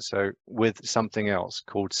correlated, right? So with something else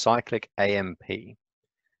called cyclic AMP,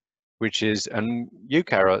 which is, and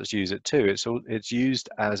eukaryotes use it too. It's used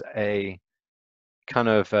as a kind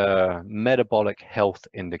of a metabolic health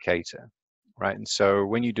indicator, right? And so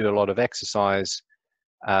when you do a lot of exercise,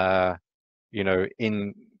 you know,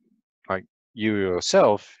 in like you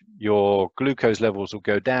yourself, your glucose levels will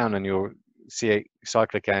go down and your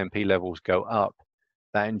cyclic AMP levels go up.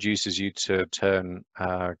 That induces you to turn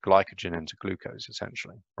glycogen into glucose,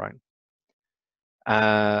 essentially, right?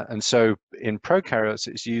 And so in prokaryotes,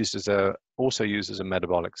 it's used as also used as a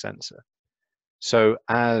metabolic sensor. So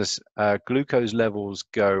as glucose levels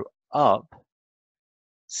go up,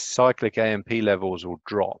 cyclic AMP levels will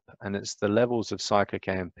drop, and it's the levels of cyclic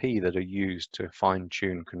AMP that are used to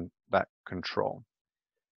fine-tune that control,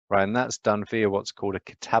 right? And that's done via what's called a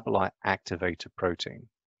catabolite activator protein,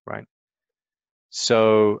 right?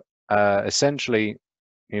 So essentially,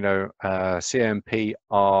 you know, CAMP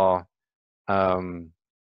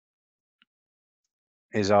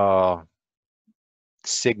is our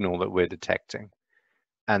signal that we're detecting,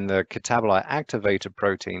 and the catabolite activator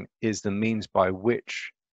protein is the means by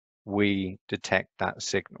which we detect that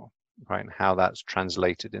signal, right? And how that's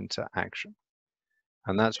translated into action.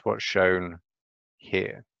 And that's what's shown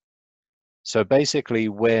here. So basically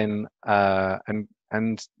when,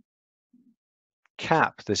 and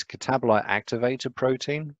CAP, this catabolite activator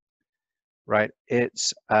protein, right?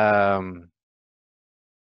 It's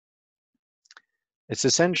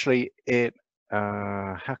essentially,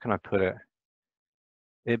 how can I put it?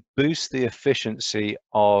 It boosts the efficiency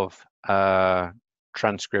of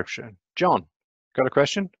transcription. John, got a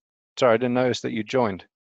question? Sorry, I didn't notice that you joined.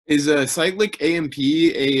 Is a cyclic AMP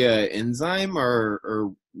a enzyme,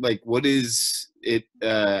 or like what is it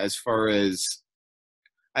as far as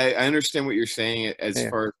I understand what you're saying as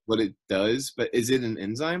far as what it does, but is it an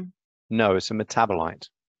enzyme? No, it's a metabolite.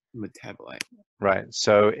 Metabolite. Right.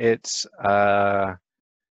 So it's a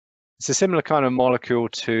similar kind of molecule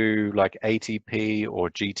to like ATP or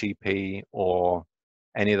GTP or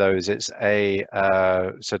any of those. It's a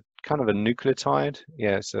kind of a nucleotide.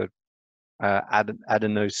 Yeah, it's a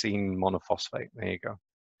adenosine monophosphate. There you go.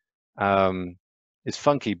 It's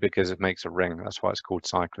funky because it makes a ring. That's why it's called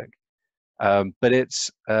cyclic. But it's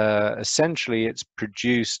essentially it's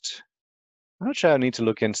produced. I'm not sure I need to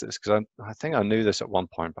look into this because I think I knew this at one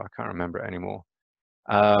point, but I can't remember it anymore.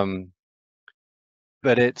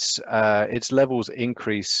 But its levels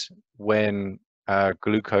increase when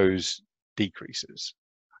glucose decreases.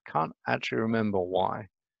 I can't actually remember why.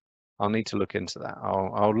 I'll need to look into that.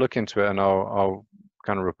 I'll look into it and I'll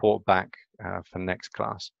kind of report back for next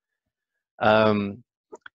class. And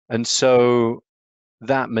so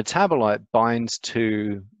that metabolite binds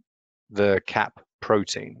to the CAP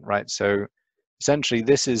protein, right? So essentially,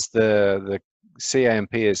 this is the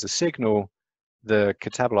CAMP is the signal. The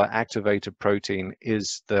catabolite activator protein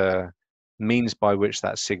is the means by which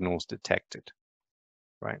that signal is detected,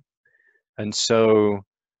 right? And so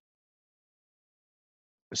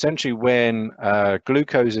essentially when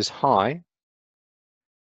glucose is high,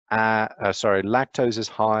 lactose is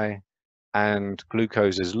high and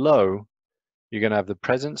glucose is low, you're going to have the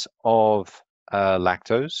presence of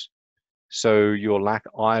lactose. So your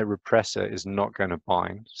LAC-I repressor is not going to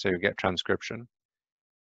bind, so you get transcription.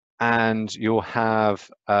 And you'll have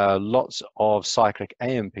lots of cyclic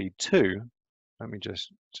AMP2. Let me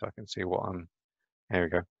just, so I can see what here we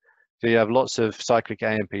go. So you have lots of cyclic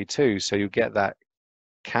AMP2, so you get that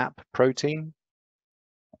CAP protein.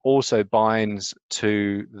 Also binds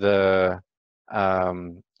to the,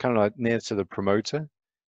 kind of like near to the promoter,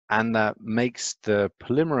 and that makes the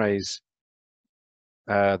polymerase,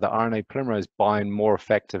 the RNA polymerase bind more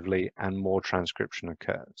effectively and more transcription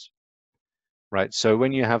occurs. Right, so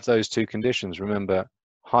when you have those two conditions, remember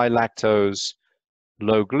high lactose,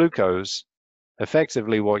 low glucose,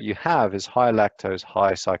 effectively what you have is high lactose,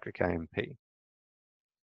 high cyclic AMP.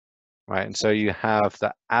 Right, and so you have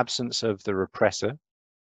the absence of the repressor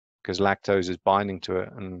because lactose is binding to it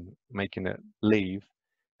and making it leave,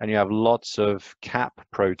 and you have lots of CAP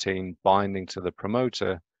protein binding to the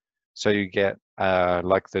promoter, so you get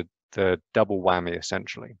like the double whammy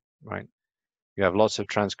essentially, right? You have lots of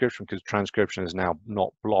transcription because transcription is now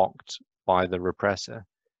not blocked by the repressor.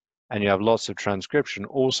 And you have lots of transcription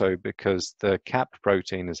also because the CAP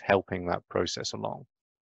protein is helping that process along.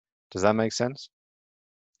 Does that make sense?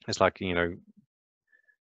 It's like, you know,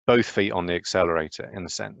 both feet on the accelerator in a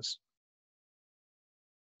sense.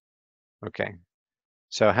 Okay.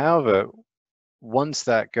 So however, once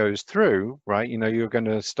that goes through, right, you know, you're going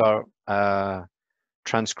to start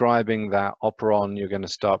transcribing that operon, you're going to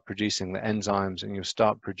start producing the enzymes, and you'll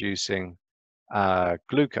start producing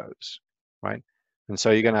glucose, right? And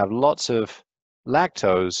so you're going to have lots of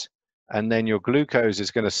lactose, and then your glucose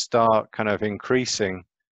is going to start kind of increasing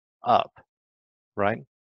up, right?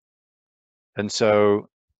 And so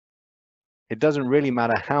it doesn't really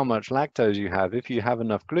matter how much lactose you have. If you have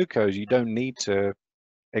enough glucose, you don't need to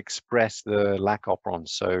express the lac operon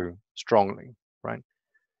so strongly, right?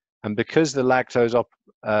 And because the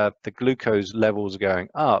the glucose levels are going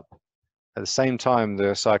up, at the same time,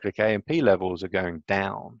 the cyclic AMP levels are going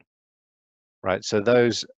down, right? So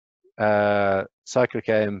those cyclic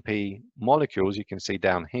AMP molecules you can see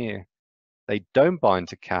down here, they don't bind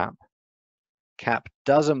to CAP. CAP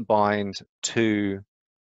doesn't bind to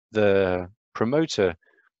the promoter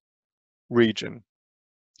region.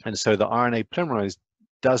 And so the RNA polymerase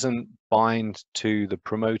doesn't bind to the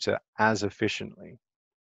promoter as efficiently.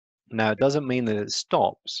 Now, it doesn't mean that it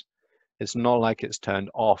stops. It's not like it's turned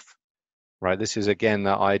off, right? This is, again,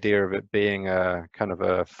 the idea of it being a kind of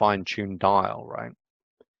a fine-tuned dial, right?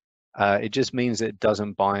 It just means it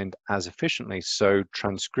doesn't bind as efficiently. So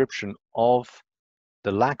transcription of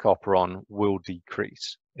the lac operon will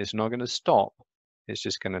decrease. It's not going to stop. It's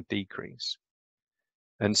just going to decrease.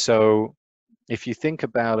 And so if you think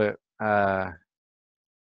about it,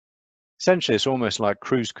 essentially, it's almost like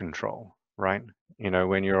cruise control, right? You know,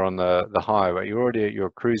 when you're on the highway, you're already at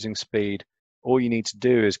your cruising speed. All you need to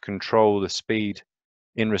do is control the speed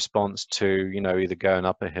in response to, you know, either going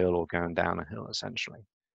up a hill or going down a hill, essentially,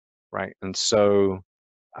 right? And so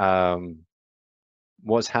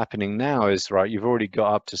what's happening now is, right, you've already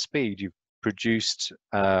got up to speed. You've produced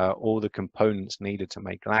all the components needed to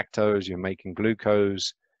make lactose. You're making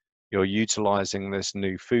glucose. You're utilizing this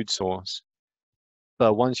new food source.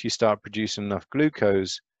 But once you start producing enough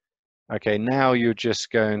glucose, okay, now you're just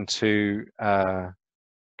going to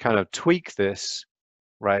kind of tweak this,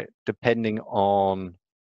 right, depending on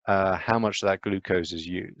how much of that glucose is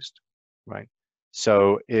used, right?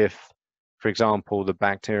 So if, for example, the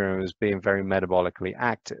bacterium is being very metabolically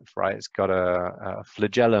active, right? It's got a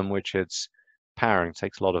flagellum which it's powering. It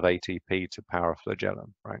takes a lot of ATP to power a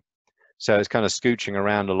flagellum, right? So it's kind of scooching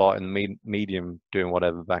around a lot in the medium, doing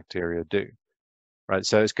whatever bacteria do, right?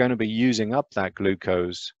 So it's going to be using up that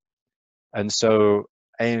glucose. And so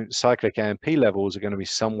cyclic AMP levels are going to be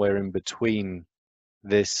somewhere in between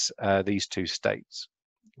these two states,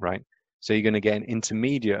 right? So you're going to get an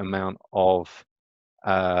intermediate amount of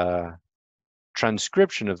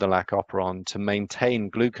transcription of the lac operon to maintain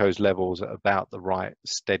glucose levels at about the right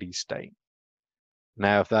steady state.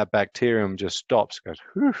 Now, if that bacterium just stops, goes,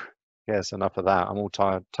 whew, yes, enough of that, I'm all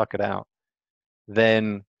tired, tuck it out,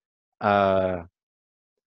 then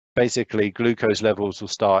basically glucose levels will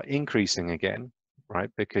start increasing again, right?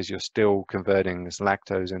 Because you're still converting this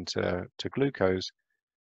lactose into glucose.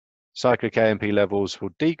 Cyclic AMP levels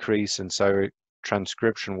will decrease, and so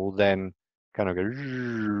transcription will then kind of go,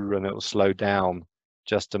 and it will slow down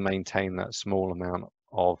just to maintain that small amount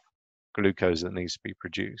of glucose that needs to be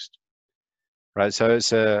produced, right? So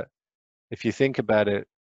it's if you think about it,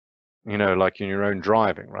 you know, like in your own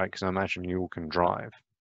driving, right? Because I imagine you all can drive.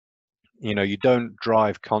 You know, you don't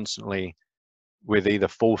drive constantly with either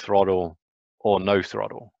full throttle or no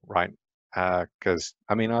throttle, right? Because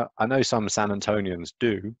I mean, I know some San Antonians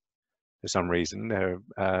do for some reason. They're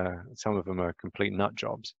some of them are complete nut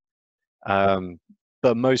jobs.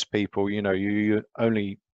 But most people, you know, you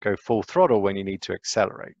only go full throttle when you need to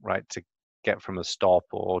accelerate, right? To get from a stop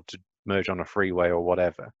or to merge on a freeway or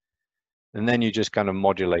whatever. And then you just kind of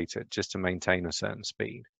modulate it just to maintain a certain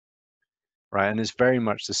speed, right? And it's very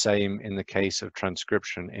much the same in the case of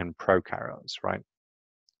transcription in prokaryotes, right?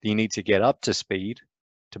 You need to get up to speed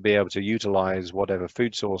to be able to utilize whatever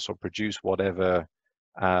food source or produce whatever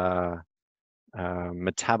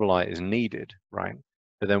metabolite is needed, right?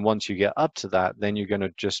 But then once you get up to that, then you're going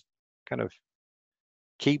to just kind of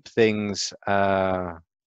keep things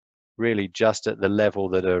really just at the level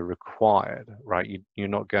that are required, right? You're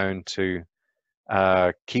not going to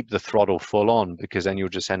keep the throttle full on, because then you'll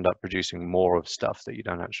just end up producing more of stuff that you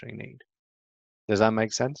don't actually need. Does that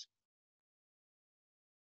make sense?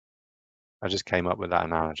 I just came up with that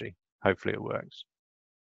analogy. Hopefully it works.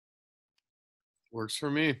 Works for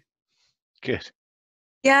me. Good.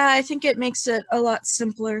 Yeah, I think it makes it a lot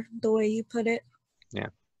simpler the way you put it. Yeah.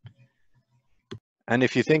 And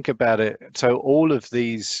if you think about it, so all of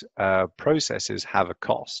these processes have a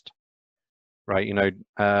cost, right? You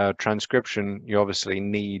know, transcription, you obviously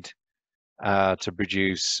need to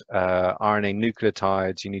produce RNA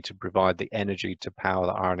nucleotides. You need to provide the energy to power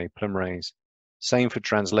the RNA polymerase. Same for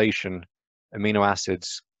translation. Amino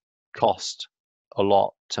acids cost a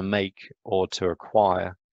lot to make or to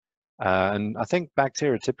acquire. And I think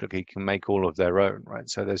bacteria typically can make all of their own, right?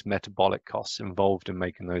 So there's metabolic costs involved in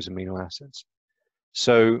making those amino acids.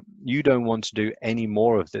 So you don't want to do any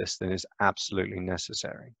more of this than is absolutely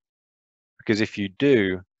necessary. Because if you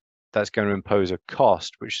do, that's going to impose a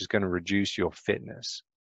cost, which is going to reduce your fitness.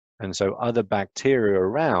 And so other bacteria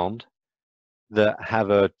around that have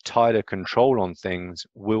a tighter control on things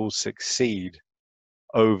will succeed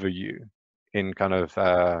over you in kind of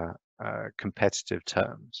competitive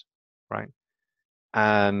terms, right?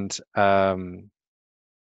 And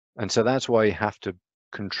so that's why you have to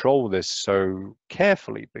control this so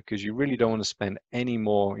carefully, because you really don't want to spend any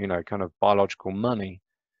more, kind of biological money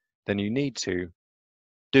than you need to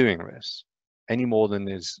doing this, any more than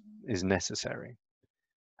is necessary.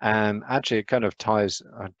 And actually, it kind of ties.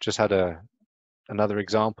 I just had another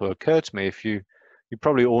example occur to me. If you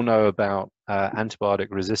probably all know about antibiotic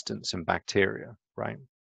resistance in bacteria, right?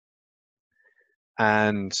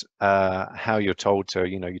 And how you're told to,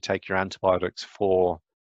 you take your antibiotics for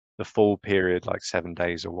the full period, like 7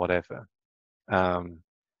 days or whatever.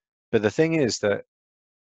 But the thing is that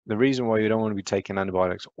the reason why you don't want to be taking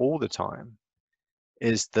antibiotics all the time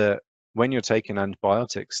is that when you're taking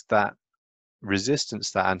antibiotics, that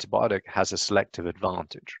resistance to that antibiotic has a selective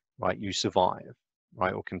advantage, right? You survive,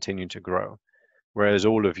 right, or continue to grow. Whereas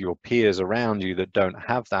all of your peers around you that don't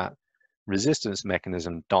have that resistance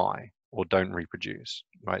mechanism die or don't reproduce,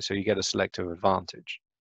 right? So you get a selective advantage,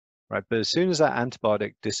 right? But as soon as that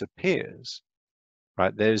antibiotic disappears,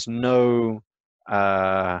 right, there's no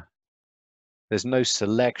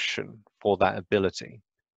selection for that ability.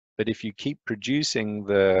 But if you keep producing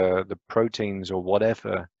the proteins or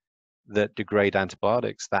whatever that degrade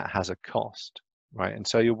antibiotics, that has a cost, right? And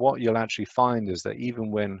so what you'll actually find is that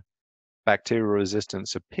even when bacterial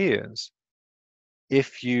resistance appears,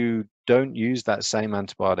 if you don't use that same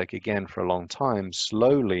antibiotic again for a long time,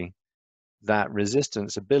 slowly that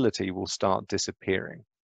resistance ability will start disappearing,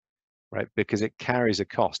 right? Because it carries a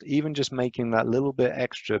cost. Even just making that little bit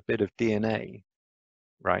extra bit of DNA,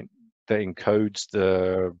 right, that encodes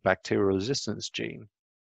the bacterial resistance gene,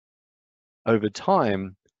 over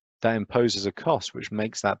time, that imposes a cost which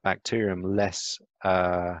makes that bacterium less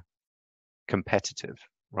competitive,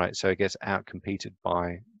 right? So it gets outcompeted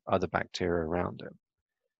by other bacteria around it,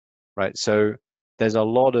 right? So there's a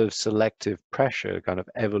lot of selective pressure, kind of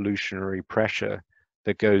evolutionary pressure,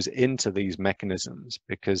 that goes into these mechanisms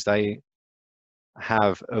because they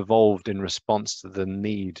have evolved in response to the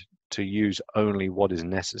need to use only what is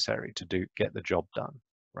necessary to get the job done,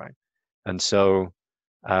 right? And so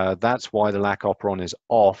that's why the lac operon is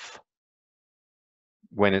off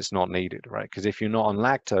when it's not needed, right? Because if you're not on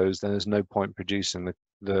lactose, then there's no point producing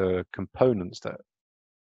the components that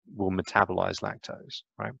will metabolize lactose,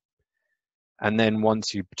 right? And then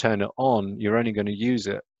once you turn it on, you're only going to use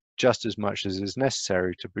it just as much as is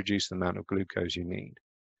necessary to produce the amount of glucose you need,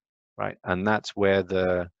 right? And that's where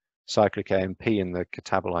the cyclic AMP and the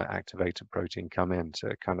catabolite activator protein come in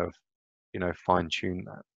to kind of, fine tune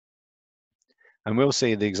that. And we'll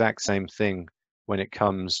see the exact same thing when it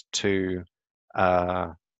comes to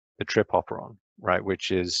the trip operon, right?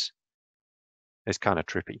 Which is kind of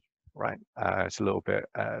trippy, right? It's a little bit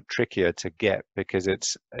trickier to get because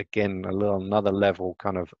it's, again, another level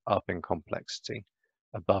kind of up in complexity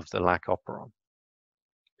above the lac operon.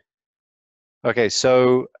 Okay,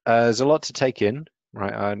 so there's a lot to take in,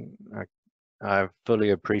 right? I fully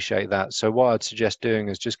appreciate that. So what I'd suggest doing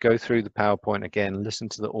is just go through the PowerPoint again, listen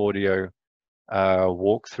to the audio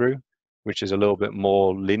walkthrough, which is a little bit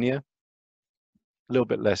more linear, a little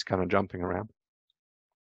bit less kind of jumping around,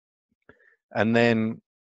 and then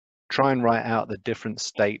try and write out the different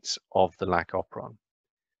states of the lac operon.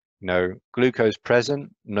 Glucose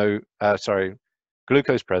present,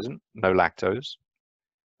 glucose present, no lactose.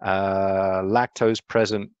 Lactose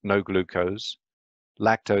present, no glucose.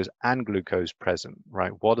 Lactose and glucose present,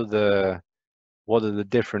 right? What are the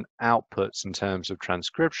different outputs in terms of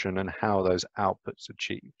transcription and how those outputs are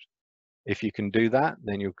achieved? If you can do that,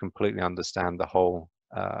 then you'll completely understand the whole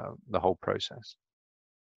process.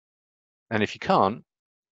 And if you can't,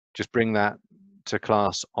 just bring that to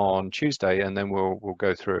class on Tuesday, and then we'll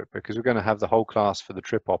go through it, because we're going to have the whole class for the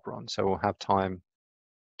trip operon, so we'll have time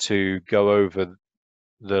to go over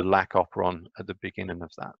the lac operon at the beginning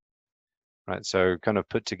of that, right? So kind of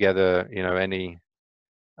put together, any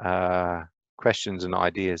questions and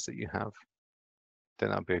ideas that you have. I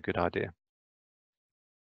think that'd be a good idea.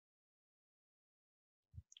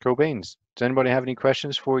 Cool beans. Does anybody have any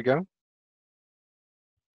questions before we go?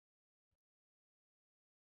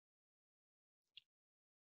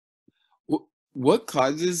 What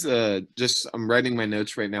causes just I'm writing my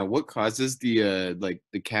notes right now. What causes the like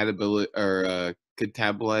the catabolite or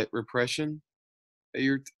catabolite repression?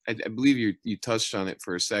 I believe you touched on it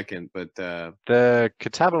for a second, but The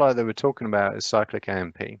catabolite that we're talking about is cyclic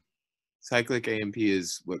AMP. cyclic AMP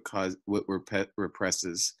is what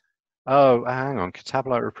represses. Oh, hang on,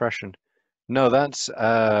 catabolite repression. No, that's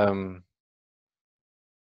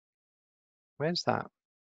where's that?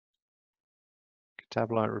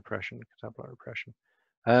 Catabolite repression, catabolite repression.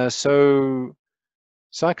 So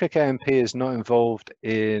cyclic AMP is not involved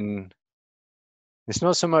in, it's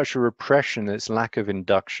not so much a repression, it's lack of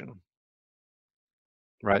induction.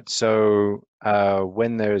 Right, so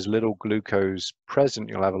when there is little glucose present,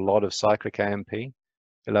 you'll have a lot of cyclic AMP.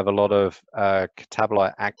 You'll have a lot of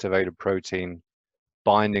catabolite activated protein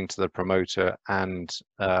binding to the promoter and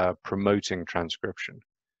promoting transcription.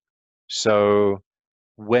 So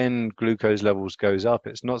when glucose levels goes up,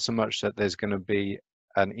 it's not so much that there's going to be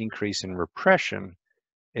an increase in repression,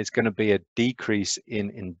 it's going to be a decrease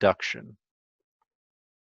in induction.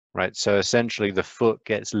 Right, so essentially the foot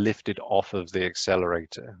gets lifted off of the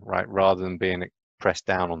accelerator, right, rather than being pressed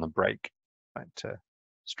down on the brake, right, to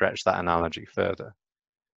stretch that analogy further.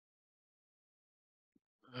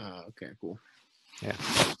 Okay, cool. Yeah.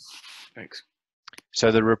 Thanks.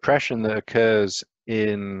 So the repression that occurs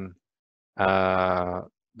in the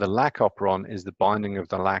LAC operon is the binding of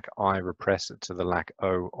the LAC-I repressor to the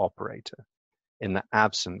LAC-O operator in the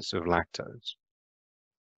absence of lactose.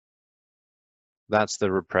 That's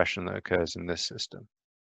the repression that occurs in this system.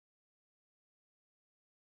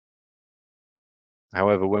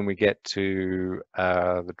 However, when we get to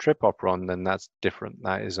the trip operon, then that's different.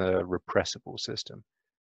 That is a repressible system.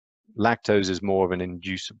 Lactose is more of an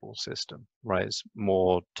inducible system, right? It's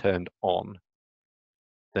more turned on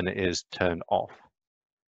than it is turned off.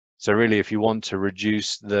 So really, if you want to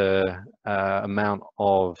reduce the amount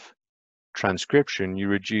of transcription, you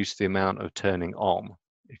reduce the amount of turning on,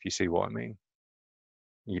 if you see what I mean.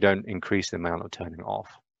 You don't increase the amount of turning off.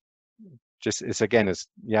 Just it's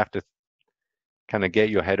you have to kind of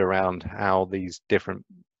get your head around how these different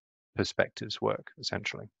perspectives work,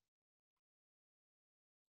 essentially.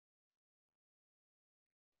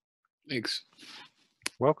 Thanks.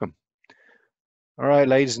 Welcome. All right,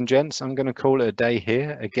 ladies and gents, I'm going to call it a day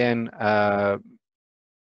here. Again,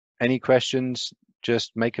 any questions,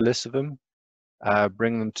 just make a list of them,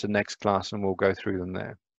 bring them to next class and we'll go through them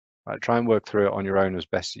there. Right, try and work through it on your own as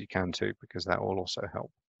best as you can too, because that will also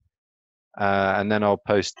help. And then I'll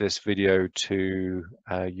post this video to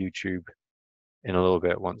YouTube in a little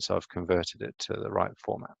bit once I've converted it to the right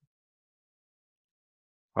format.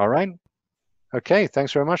 All right. Okay,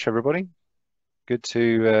 thanks very much, everybody. Good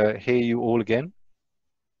to hear you all again.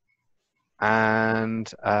 And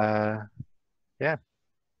yeah,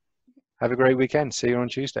 have a great weekend. See you on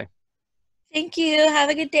Tuesday. Thank you.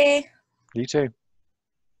 Have a good day. You too.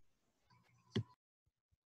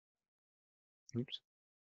 Oops.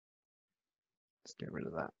 Let's get rid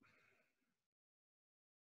of that.